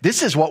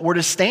this is what we're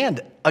to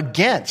stand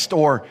against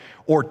or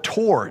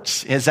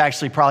towards is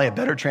actually probably a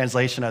better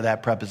translation of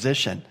that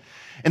preposition.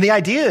 And the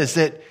idea is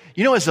that,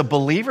 as a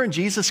believer in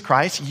Jesus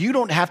Christ, you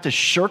don't have to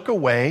shirk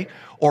away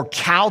or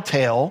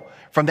cowtail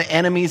from the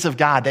enemies of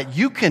God, that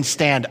you can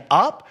stand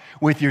up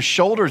with your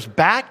shoulders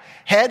back,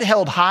 head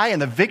held high in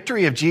the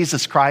victory of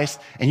Jesus Christ,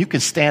 and you can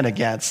stand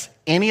against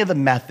any of the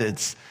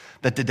methods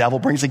that the devil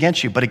brings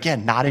against you. But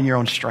again, not in your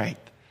own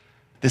strength.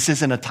 This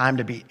isn't a time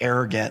to be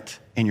arrogant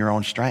in your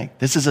own strength.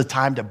 This is a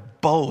time to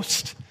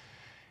boast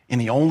in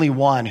the only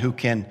one who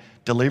can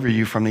deliver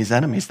you from these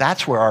enemies.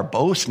 That's where our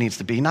boast needs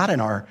to be, not in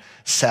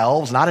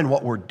ourselves, not in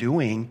what we're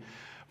doing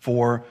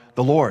for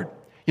the Lord.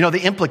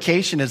 The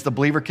implication is the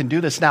believer can do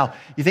this. Now,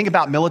 you think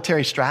about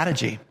military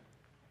strategy.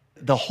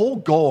 The whole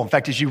goal, in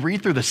fact, as you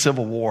read through the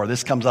Civil War,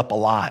 this comes up a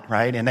lot,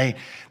 right? And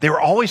they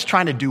were always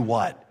trying to do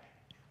what?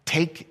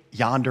 Take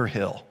yonder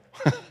hill.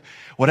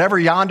 Whatever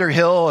yonder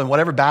hill and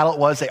whatever battle it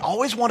was, they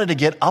always wanted to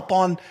get up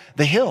on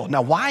the hill.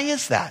 Now, why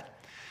is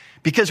that?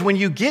 Because when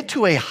you get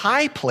to a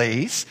high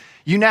place,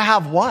 you now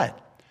have what?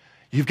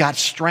 You've got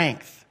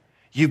strength.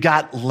 You've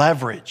got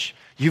leverage.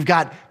 You've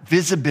got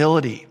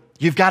visibility.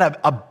 You've got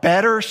a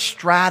better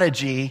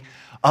strategy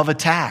of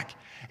attack.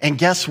 And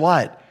guess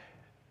what?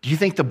 Do you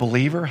think the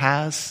believer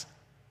has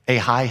a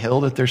high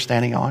hill that they're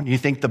standing on? You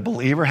think the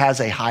believer has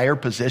a higher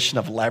position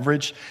of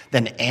leverage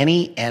than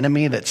any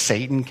enemy that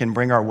Satan can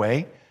bring our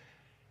way?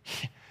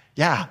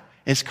 Yeah,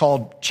 it's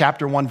called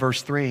chapter 1,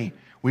 verse 3.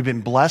 We've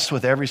been blessed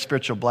with every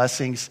spiritual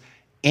blessings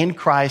in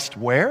Christ,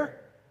 where?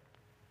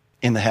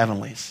 In the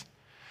heavenlies.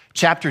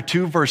 Chapter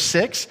 2, verse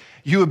 6,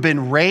 you have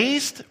been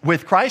raised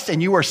with Christ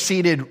and you are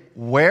seated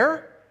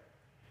where?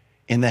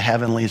 In the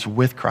heavenlies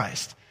with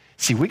Christ.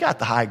 See, we got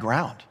the high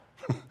ground.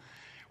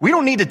 We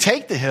don't need to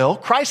take the hill.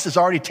 Christ has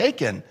already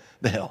taken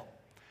the hill.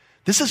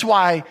 This is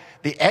why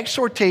the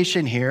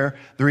exhortation here,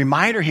 the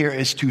reminder here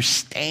is to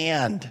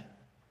stand.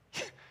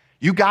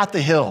 You got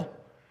the hill.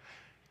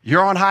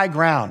 You're on high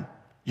ground.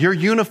 You're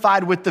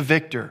unified with the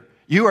victor.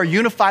 You are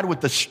unified with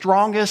the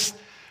strongest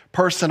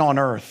person on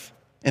earth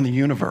in the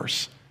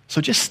universe. So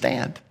just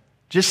stand.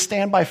 Just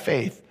stand by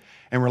faith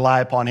and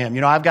rely upon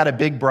him. I've got a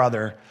big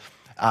brother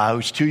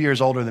who's 2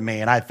 years older than me,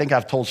 and I think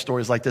I've told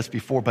stories like this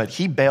before, but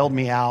he bailed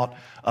me out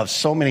of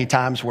so many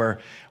times where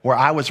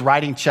I was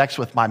writing checks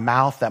with my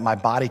mouth that my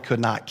body could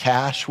not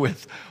cash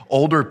with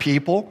older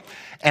people.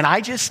 And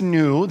I just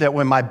knew that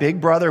when my big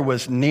brother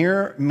was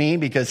near me,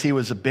 because he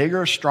was a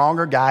bigger,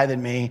 stronger guy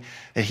than me,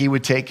 that he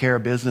would take care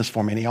of business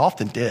for me. And he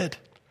often did.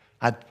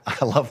 I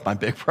love my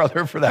big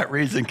brother for that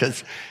reason,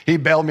 because he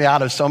bailed me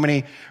out of so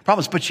many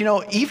problems. But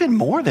even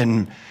more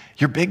than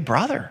your big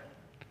brother,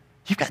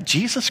 you've got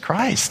Jesus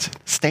Christ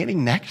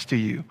standing next to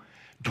you,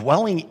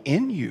 dwelling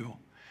in you,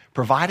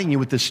 providing you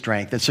with this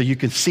strength. And so you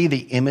can see the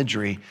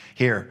imagery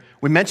here.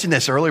 We mentioned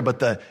this earlier, but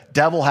the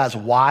devil has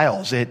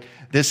wiles.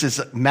 This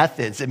is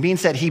methods. It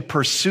means that he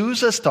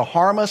pursues us to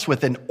harm us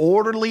with an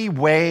orderly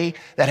way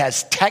that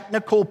has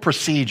technical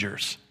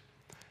procedures.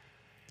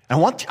 And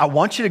I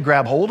want you to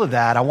grab hold of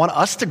that. I want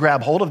us to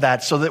grab hold of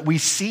that so that we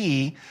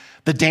see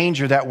the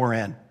danger that we're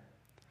in.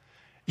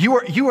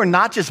 You are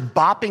not just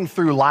bopping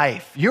through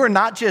life. You are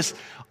not just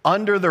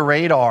under the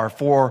radar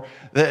for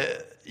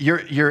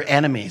your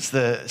enemies,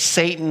 the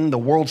Satan, the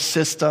world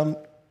system,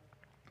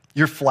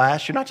 your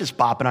flesh. You're not just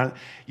bopping on it.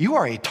 You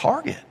are a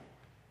target.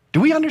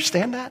 Do we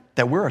understand that?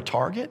 That we're a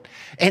target?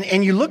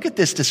 And you look at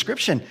this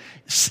description,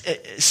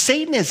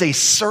 Satan is a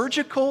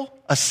surgical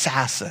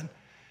assassin.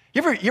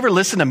 You ever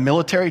listen to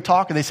military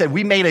talk and they said,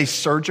 we made a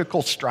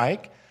surgical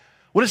strike?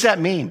 What does that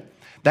mean?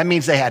 That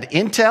means they had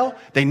intel,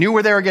 they knew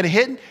where they were going to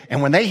hit,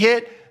 and when they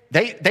hit,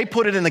 they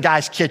put it in the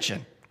guy's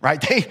kitchen,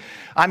 right?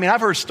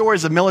 I've heard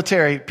stories of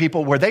military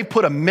people where they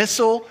put a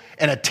missile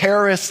in a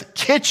terrorist's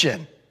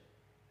kitchen.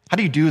 How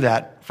do you do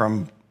that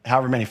from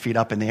however many feet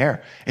up in the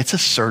air? It's a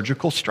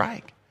surgical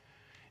strike.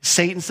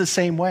 Satan's the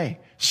same way.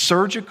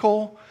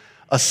 Surgical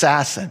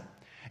assassin.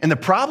 And the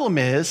problem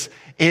is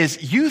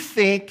you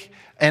think,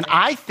 and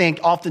I think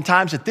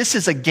oftentimes, that this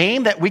is a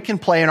game that we can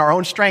play in our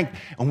own strength,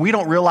 and we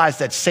don't realize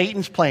that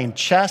Satan's playing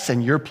chess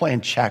and you're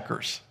playing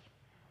checkers.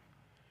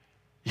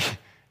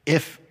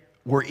 If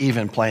we're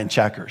even playing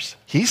checkers.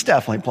 He's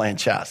definitely playing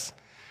chess.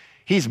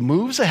 He's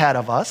moves ahead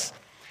of us.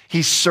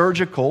 He's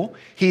surgical.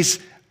 He's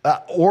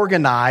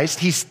organized.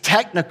 He's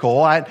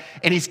technical. And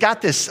he's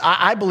got this,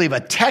 I believe, a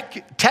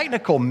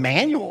technical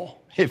manual,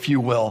 if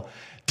you will,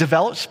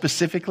 developed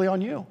specifically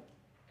on you.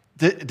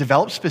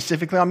 Developed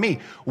specifically on me.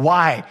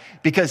 Why?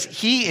 Because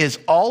he is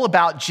all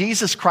about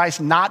Jesus Christ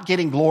not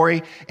getting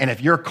glory. And if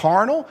you're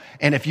carnal,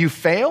 and if you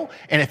fail,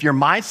 and if your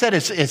mindset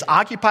is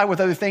occupied with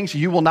other things,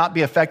 you will not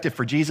be effective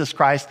for Jesus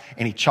Christ.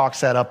 And he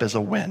chalks that up as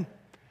a win.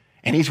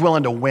 And he's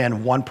willing to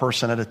win one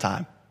person at a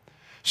time.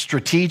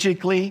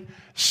 Strategically,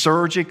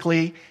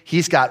 surgically,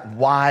 he's got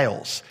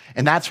wiles.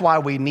 And that's why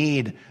we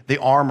need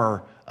the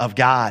armor of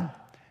God.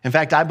 In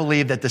fact, I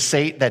believe that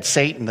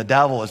Satan, the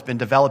devil, has been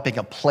developing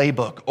a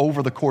playbook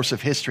over the course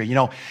of history.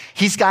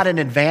 He's got an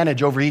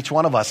advantage over each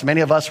one of us. Many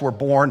of us were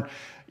born,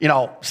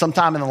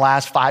 sometime in the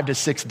last 5 to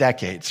 6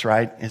 decades,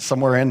 right? And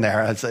somewhere in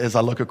there as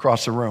I look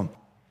across the room.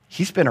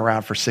 He's been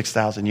around for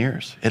 6,000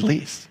 years, at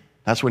least.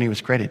 That's when he was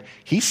created.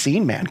 He's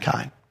seen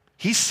mankind.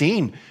 He's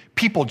seen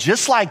people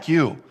just like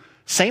you,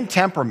 same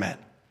temperament,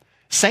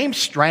 same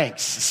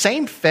strengths,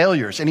 same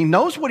failures, and he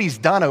knows what he's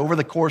done over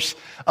the course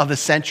of the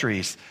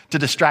centuries to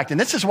distract. And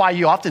this is why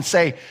you often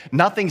say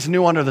nothing's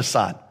new under the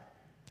sun.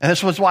 And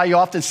this was why you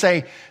often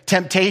say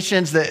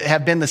temptations that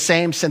have been the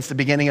same since the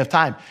beginning of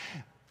time.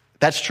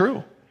 That's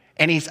true.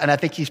 And I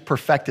think he's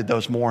perfected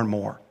those more and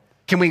more.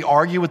 Can we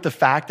argue with the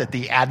fact that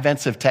the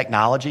advent of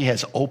technology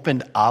has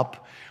opened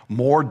up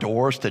more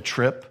doors to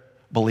trip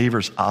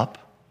believers up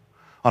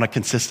on a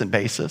consistent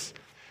basis?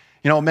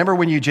 Remember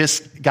when you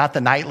just got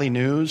the nightly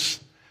news,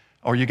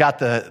 or you got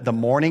the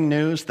morning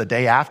news the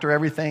day after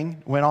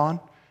everything went on,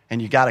 and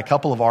you got a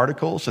couple of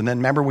articles, and then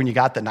remember when you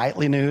got the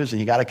nightly news and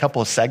you got a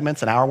couple of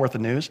segments, an hour worth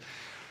of news?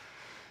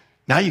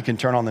 Now you can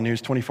turn on the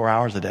news 24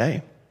 hours a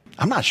day.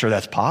 I'm not sure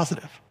that's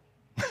positive,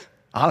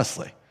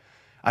 honestly.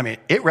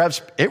 It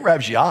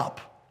revs you up.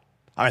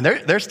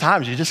 There's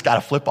times you just got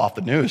to flip off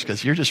the news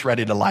because you're just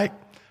ready to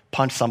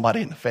punch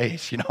somebody in the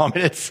face.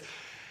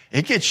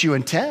 It gets you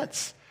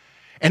intense.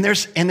 And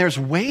there's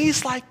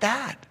ways like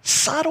that,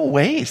 subtle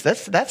ways.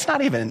 That's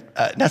not even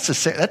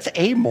necessary. That's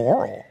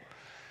amoral,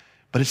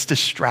 but it's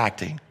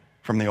distracting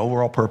from the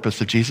overall purpose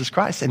of Jesus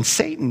Christ. And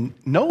Satan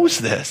knows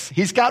this.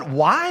 He's got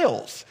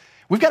wiles.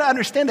 We've got to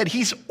understand that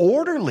he's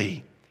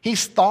orderly.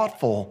 He's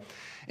thoughtful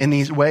in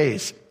these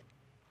ways.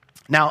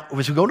 Now,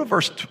 as we go to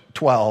verse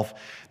 12,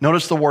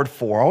 notice the word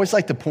for. I always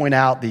like to point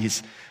out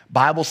these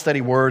Bible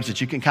study words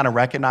that you can kind of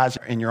recognize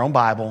in your own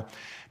Bible,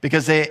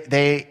 because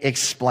they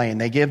explain,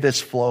 they give this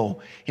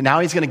flow. And now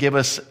he's going to give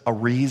us a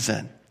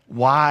reason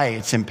why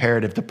it's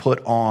imperative to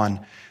put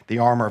on the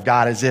armor of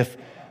God, as if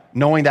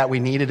knowing that we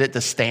needed it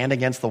to stand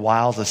against the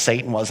wiles of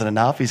Satan wasn't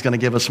enough. He's going to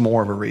give us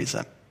more of a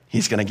reason.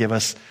 He's going to give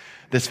us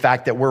this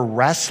fact that we're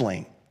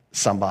wrestling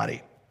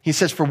somebody. He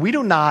says, for we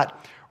do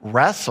not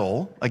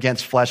wrestle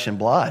against flesh and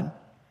blood,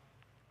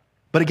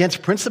 but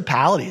against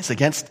principalities,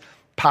 against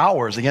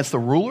powers, against the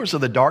rulers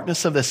of the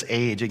darkness of this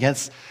age,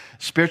 against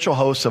spiritual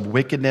hosts of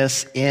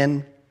wickedness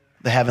in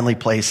the heavenly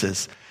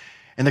places.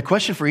 And the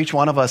question for each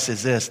one of us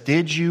is this: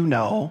 did you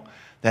know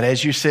that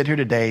as you sit here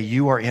today,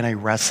 you are in a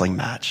wrestling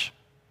match?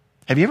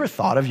 Have you ever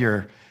thought of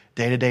your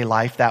day-to-day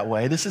life that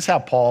way? This is how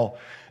Paul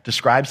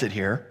describes it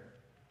here.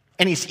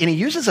 And he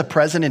uses a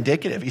present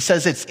indicative. He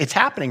says it's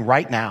happening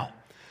right now.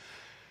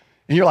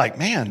 And you're like,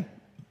 man,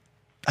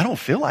 I don't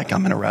feel like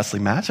I'm in a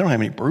wrestling match. I don't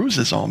have any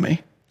bruises on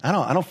me. I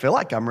don't feel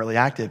like I'm really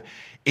active.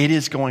 It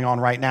is going on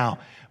right now,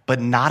 but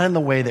not in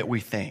the way that we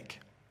think.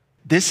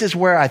 This is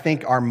where I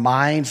think our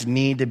minds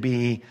need to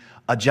be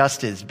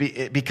adjusted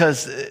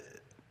because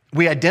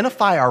we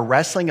identify our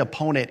wrestling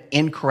opponent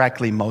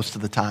incorrectly most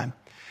of the time.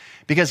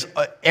 Because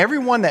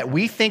everyone that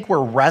we think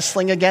we're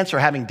wrestling against or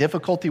having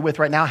difficulty with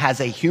right now has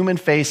a human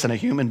face and a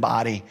human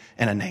body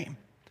and a name.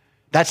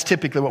 That's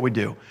typically what we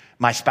do.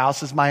 My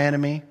spouse is my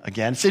enemy.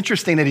 Again, it's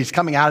interesting that he's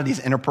coming out of these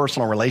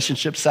interpersonal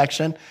relationships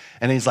section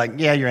and he's like,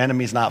 yeah, your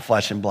enemy's not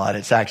flesh and blood.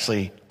 It's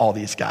actually all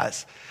these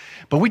guys.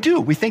 But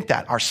we think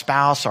that. Our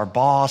spouse, our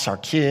boss, our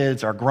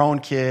kids, our grown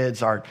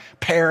kids, our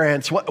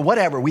parents,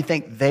 whatever, we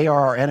think they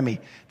are our enemy.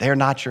 They are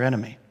not your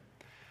enemy.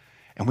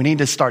 And we need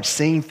to start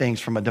seeing things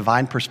from a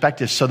divine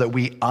perspective so that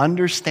we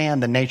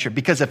understand the nature.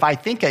 Because if I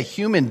think a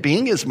human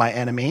being is my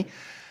enemy,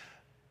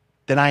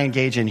 then I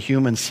engage in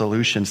human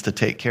solutions to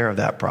take care of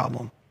that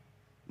problem.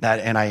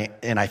 And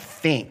I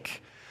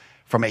think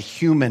from a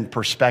human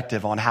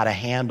perspective on how to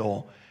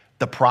handle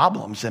the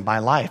problems in my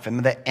life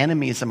and the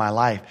enemies in my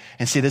life.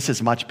 And see, this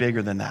is much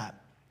bigger than that.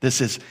 This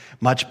is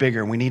much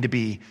bigger. We need to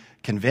be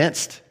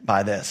convinced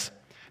by this.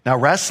 Now,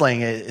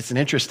 wrestling, it's an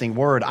interesting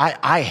word.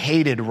 I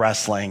hated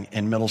wrestling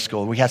in middle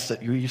school. We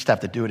used to have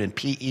to do it in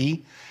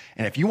PE.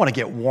 And if you want to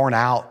get worn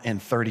out in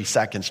 30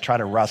 seconds, try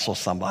to wrestle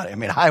somebody. I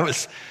mean,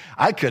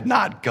 I could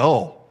not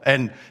go.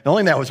 And the only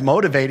thing that was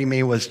motivating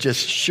me was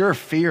just sheer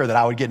fear that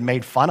I would get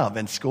made fun of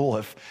in school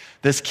if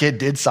this kid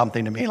did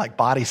something to me, like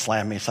body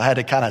slam me. So I had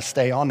to kind of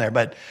stay on there.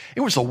 But it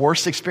was the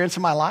worst experience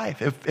of my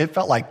life. It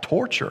felt like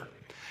torture.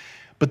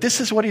 But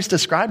this is what he's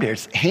described here.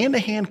 It's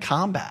hand-to-hand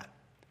combat.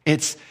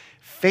 It's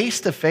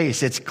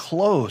face-to-face. It's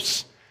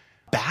close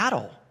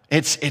battle.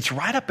 It's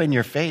right up in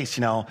your face,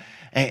 you know.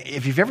 And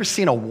if you've ever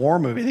seen a war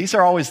movie, these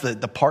are always the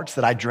parts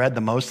that I dread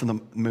the most in the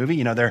movie.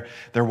 You know,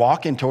 they're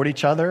walking toward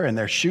each other and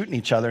they're shooting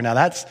each other. Now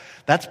that's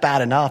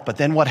bad enough, but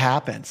then what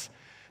happens?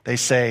 They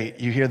say,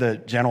 you hear the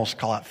generals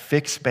call out,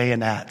 fix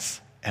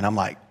bayonets. And I'm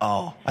like,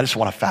 oh, I just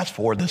want to fast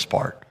forward this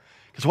part.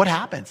 Because what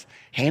happens?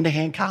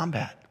 Hand-to-hand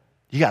combat.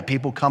 You got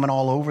people coming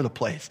all over the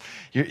place.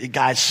 You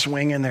guys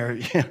swinging there,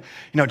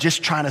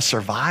 just trying to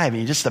survive.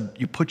 And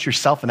you put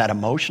yourself in that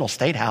emotional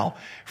state, how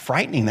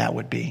frightening that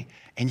would be.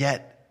 And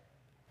yet,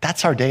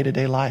 that's our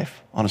day-to-day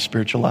life on a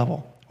spiritual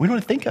level. We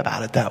don't think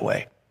about it that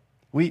way.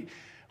 We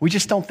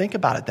just don't think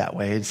about it that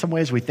way. In some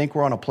ways, we think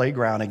we're on a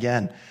playground,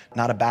 again,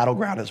 not a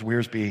battleground, as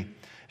Wiersbe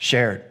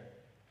shared.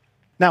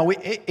 Now,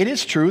 it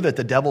is true that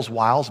the devil's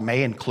wiles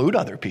may include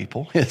other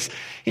people.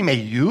 He may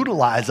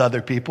utilize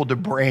other people to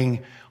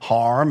bring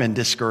harm and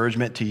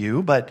discouragement to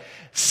you, but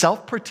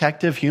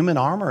self-protective human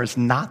armor is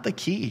not the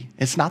key.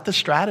 It's not the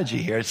strategy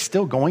here. It's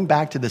still going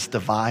back to this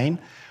divine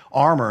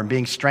armor and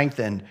being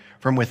strengthened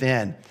from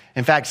within.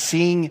 In fact,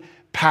 seeing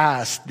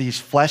past these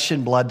flesh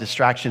and blood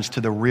distractions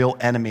to the real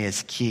enemy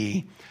is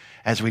key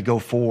as we go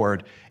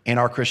forward in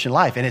our Christian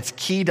life. And it's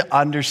key to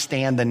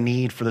understand the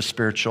need for the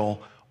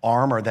spiritual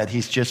armor that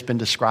he's just been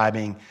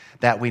describing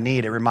that we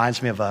need. It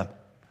reminds me of a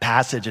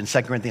passage in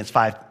 2 Corinthians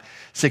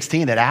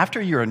 5:16 that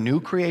after you're a new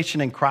creation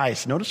in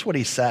Christ, notice what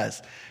he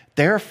says.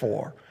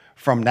 Therefore,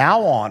 from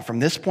now on, from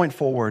this point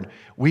forward,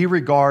 we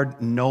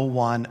regard no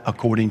one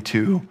according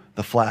to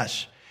the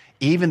flesh.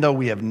 Even though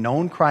we have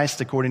known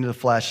Christ according to the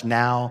flesh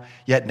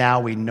yet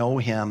now we know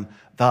him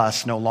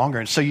thus no longer.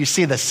 And so you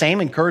see the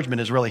same encouragement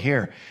is really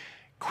here.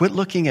 Quit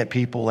looking at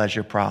people as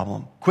your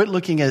problem. Quit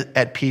looking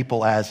at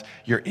people as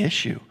your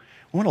issue.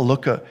 We want to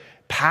look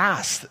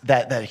past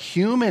that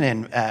human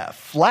and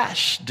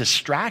flesh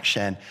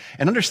distraction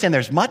and understand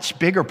there's much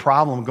bigger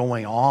problem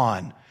going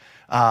on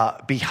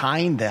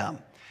behind them.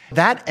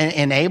 That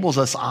enables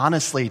us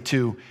honestly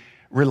to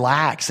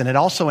relax, and it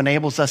also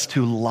enables us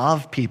to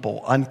love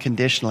people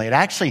unconditionally. It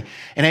actually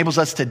enables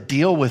us to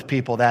deal with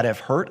people that have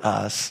hurt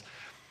us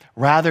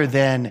rather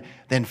than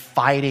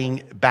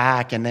fighting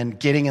back and then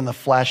getting in the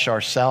flesh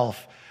ourselves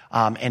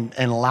and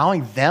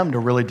allowing them to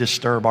really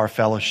disturb our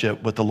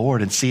fellowship with the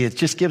Lord. And see, it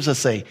just gives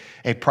us a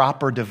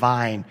proper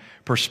divine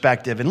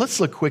perspective. And let's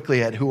look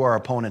quickly at who our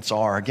opponents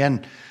are.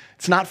 Again,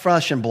 it's not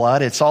flesh and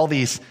blood. It's all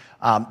these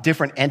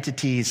different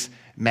entities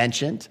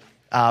mentioned.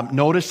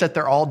 Notice that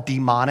they're all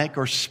demonic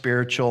or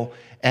spiritual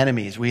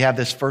enemies. We have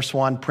this first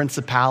one,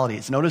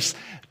 principalities. Notice,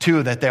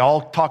 too, that they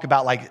all talk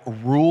about like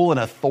rule and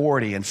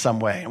authority in some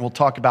way. And we'll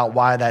talk about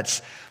why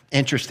that's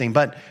interesting.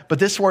 But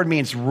this word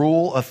means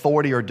rule,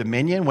 authority, or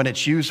dominion. When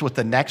it's used with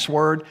the next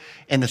word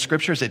in the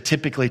scriptures, it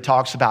typically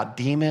talks about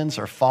demons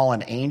or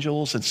fallen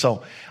angels. And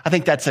so I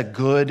think that's a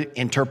good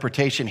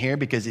interpretation here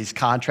because he's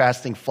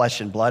contrasting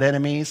flesh and blood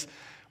enemies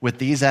with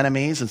these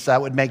enemies. And so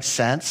that would make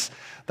sense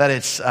that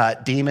it's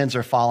demons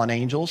or fallen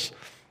angels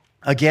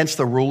against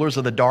the rulers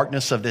of the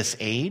darkness of this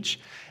age.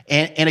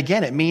 And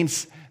again, it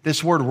means,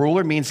 this word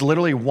ruler means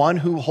literally one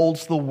who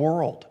holds the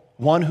world,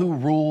 one who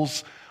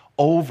rules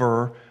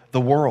over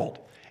the world.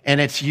 And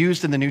it's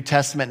used in the New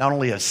Testament not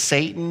only of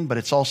Satan, but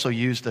it's also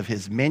used of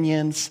his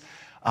minions,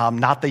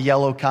 Not the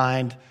yellow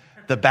kind,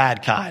 the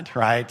bad kind,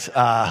 right?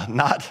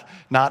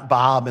 Not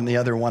Bob and the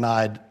other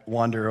one-eyed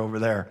wonder over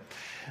there.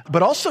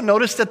 But also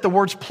notice that the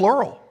word's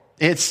plural.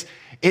 It's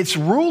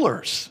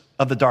rulers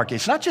of the dark age.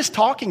 It's not just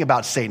talking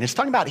about Satan. It's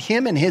talking about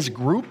him and his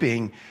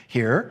grouping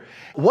here.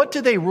 What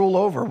do they rule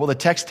over? Well, the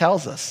text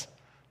tells us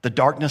the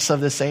darkness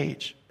of this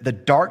age, the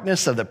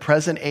darkness of the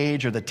present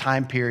age or the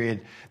time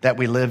period that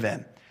we live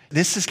in.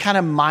 This is kind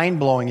of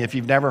mind-blowing if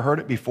you've never heard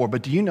it before,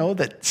 but do you know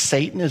that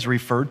Satan is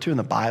referred to in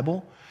the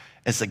Bible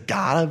as the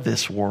god of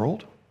this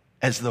world,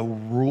 as the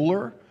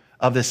ruler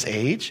of this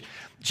age?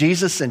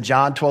 Jesus in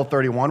John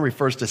 12:31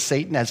 refers to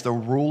Satan as the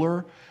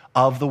ruler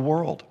of the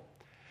world.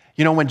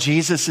 You know, when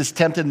Jesus is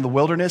tempted in the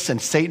wilderness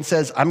and Satan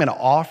says, I'm going to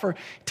offer,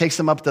 takes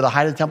him up to the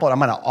height of the temple, and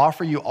I'm going to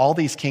offer you all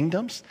these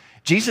kingdoms.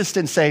 Jesus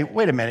didn't say,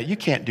 wait a minute, you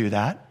can't do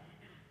that.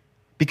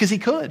 Because he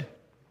could.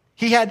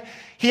 He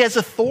has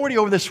authority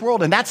over this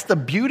world. And that's the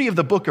beauty of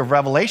the book of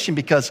Revelation,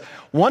 because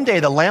one day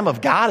the Lamb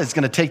of God is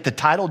going to take the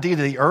title deed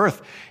of the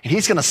earth and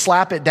he's going to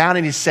slap it down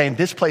and he's saying,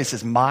 this place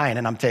is mine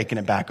and I'm taking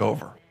it back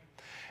over.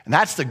 And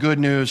that's the good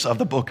news of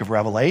the book of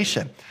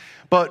Revelation.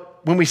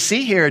 But when we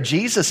see here,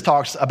 Jesus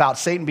talks about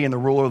Satan being the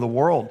ruler of the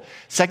world.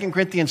 2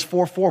 Corinthians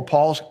 4:4,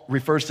 Paul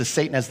refers to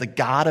Satan as the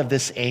god of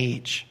this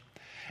age.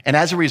 And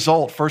as a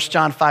result, 1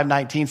 John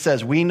 5:19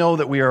 says, we know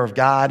that we are of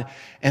God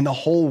and the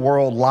whole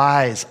world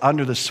lies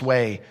under the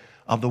sway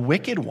of the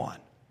wicked one.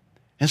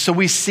 And so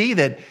we see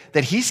that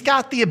he's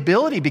got the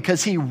ability,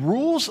 because he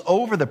rules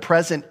over the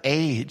present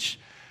age,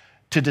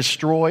 to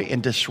destroy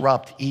and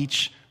disrupt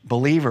each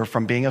believer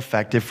from being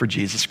effective for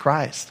Jesus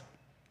Christ.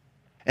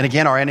 And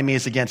again, our enemy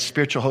is against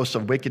spiritual hosts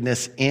of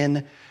wickedness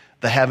in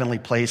the heavenly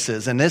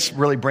places. And this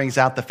really brings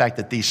out the fact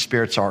that these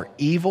spirits are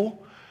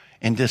evil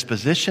in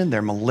disposition.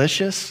 They're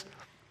malicious.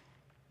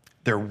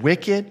 They're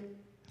wicked.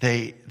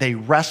 They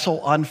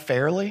wrestle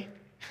unfairly.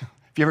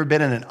 Have you ever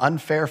been in an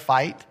unfair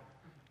fight?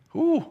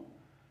 Ooh,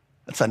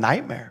 that's a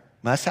nightmare.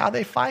 That's how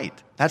they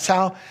fight. That's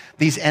how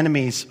these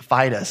enemies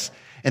fight us.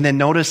 And then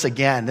notice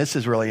again, this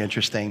is really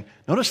interesting.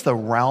 Notice the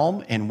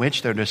realm in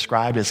which they're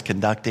described as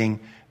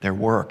conducting their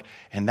work.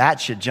 And that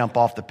should jump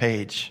off the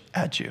page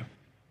at you.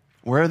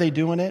 Where are they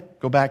doing it?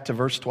 Go back to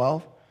verse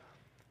 12.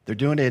 They're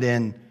doing it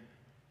in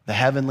the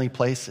heavenly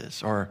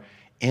places, or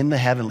in the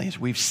heavenlies.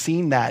 We've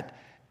seen that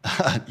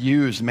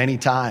used many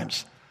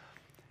times.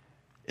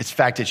 In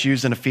fact, it's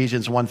used in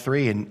Ephesians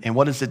 1:3. And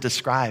what does it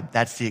describe?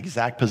 That's the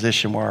exact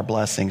position where our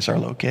blessings are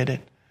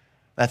located.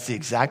 That's the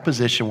exact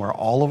position where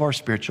all of our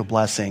spiritual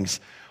blessings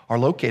are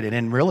located.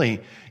 And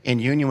really, in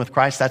union with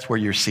Christ, that's where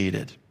you're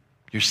seated.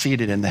 You're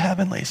seated in the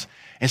heavenlies.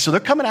 And so they're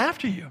coming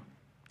after you.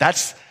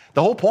 That's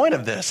the whole point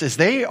of this, is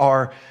they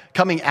are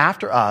coming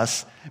after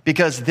us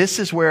because this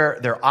is where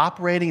they're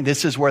operating.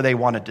 This is where they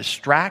want to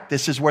distract.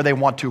 This is where they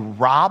want to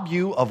rob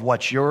you of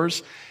what's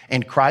yours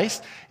in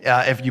Christ.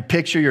 If you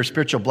picture your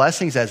spiritual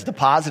blessings as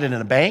deposited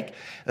in a bank,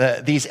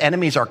 these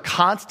enemies are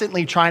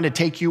constantly trying to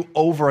take you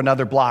over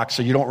another block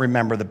so you don't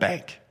remember the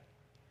bank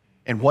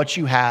and what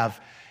you have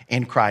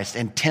in Christ,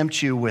 and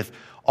tempt you with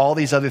all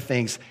these other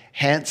things,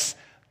 hence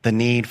the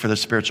need for the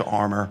spiritual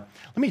armor.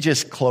 Let me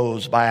just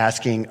close by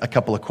asking a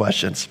couple of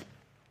questions.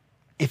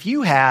 If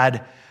you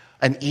had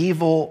an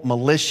evil,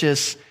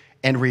 malicious,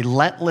 and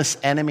relentless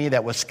enemy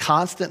that was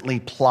constantly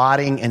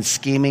plotting and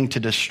scheming to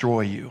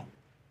destroy you,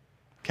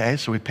 okay,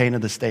 so we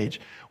painted the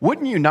stage,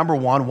 wouldn't you, number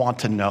one, want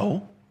to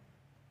know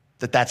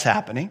that that's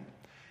happening?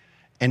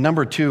 And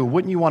number two,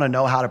 wouldn't you want to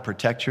know how to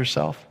protect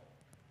yourself?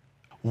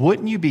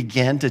 Wouldn't you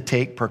begin to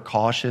take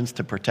precautions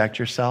to protect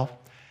yourself?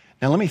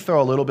 Now, let me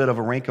throw a little bit of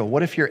a wrinkle.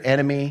 What if your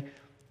enemy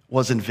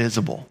was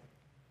invisible?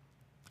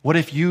 What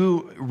if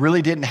you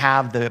really didn't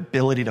have the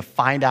ability to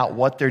find out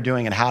what they're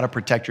doing and how to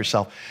protect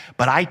yourself?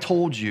 But I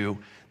told you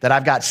that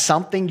I've got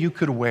something you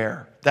could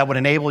wear that would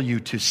enable you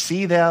to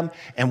see them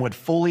and would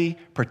fully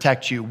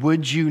protect you.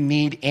 Would you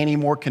need any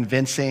more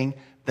convincing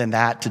than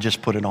that to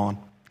just put it on?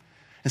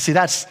 And see,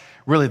 that's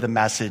really the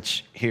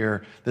message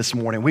here this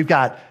morning. We've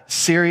got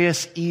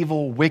serious,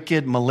 evil,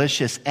 wicked,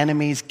 malicious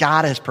enemies.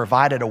 God has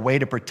provided a way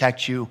to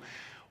protect you.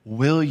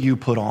 Will you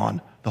put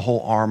on the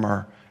whole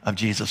armor of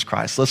Jesus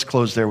Christ? Let's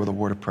close there with a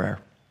word of prayer.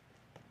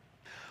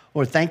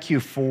 Lord, thank you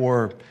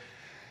for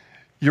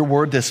your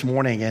word this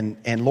morning.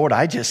 And Lord,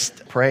 I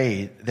just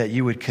pray that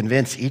you would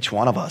convince each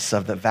one of us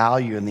of the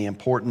value and the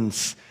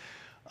importance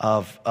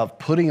of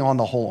putting on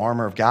the whole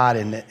armor of God,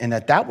 and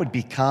that would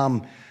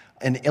become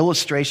an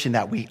illustration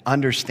that we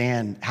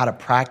understand how to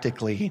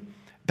practically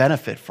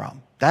benefit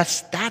from.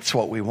 That's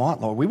what we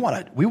want, Lord. We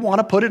want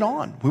to put it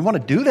on. We want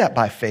to do that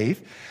by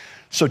faith.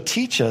 So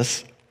teach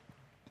us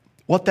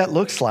what that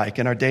looks like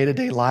in our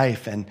day-to-day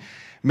life, and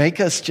make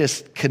us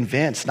just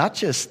convinced, not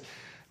just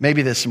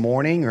maybe this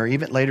morning or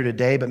even later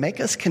today, but make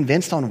us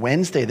convinced on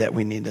Wednesday that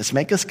we need this.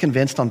 Make us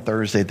convinced on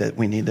Thursday that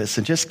we need this,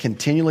 and just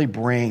continually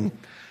bring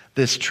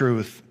this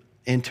truth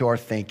into our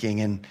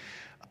thinking. And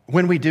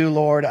when we do,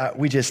 Lord,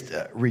 we just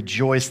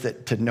rejoice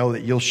to know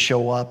that you'll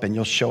show up and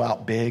you'll show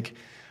out big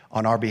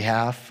on our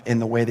behalf in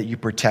the way that you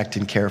protect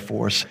and care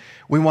for us.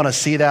 We want to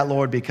see that,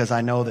 Lord, because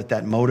I know that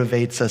that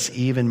motivates us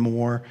even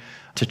more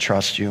to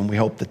trust you. And we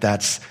hope that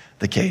that's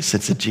the case.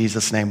 It's in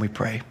Jesus' name we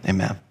pray.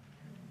 Amen.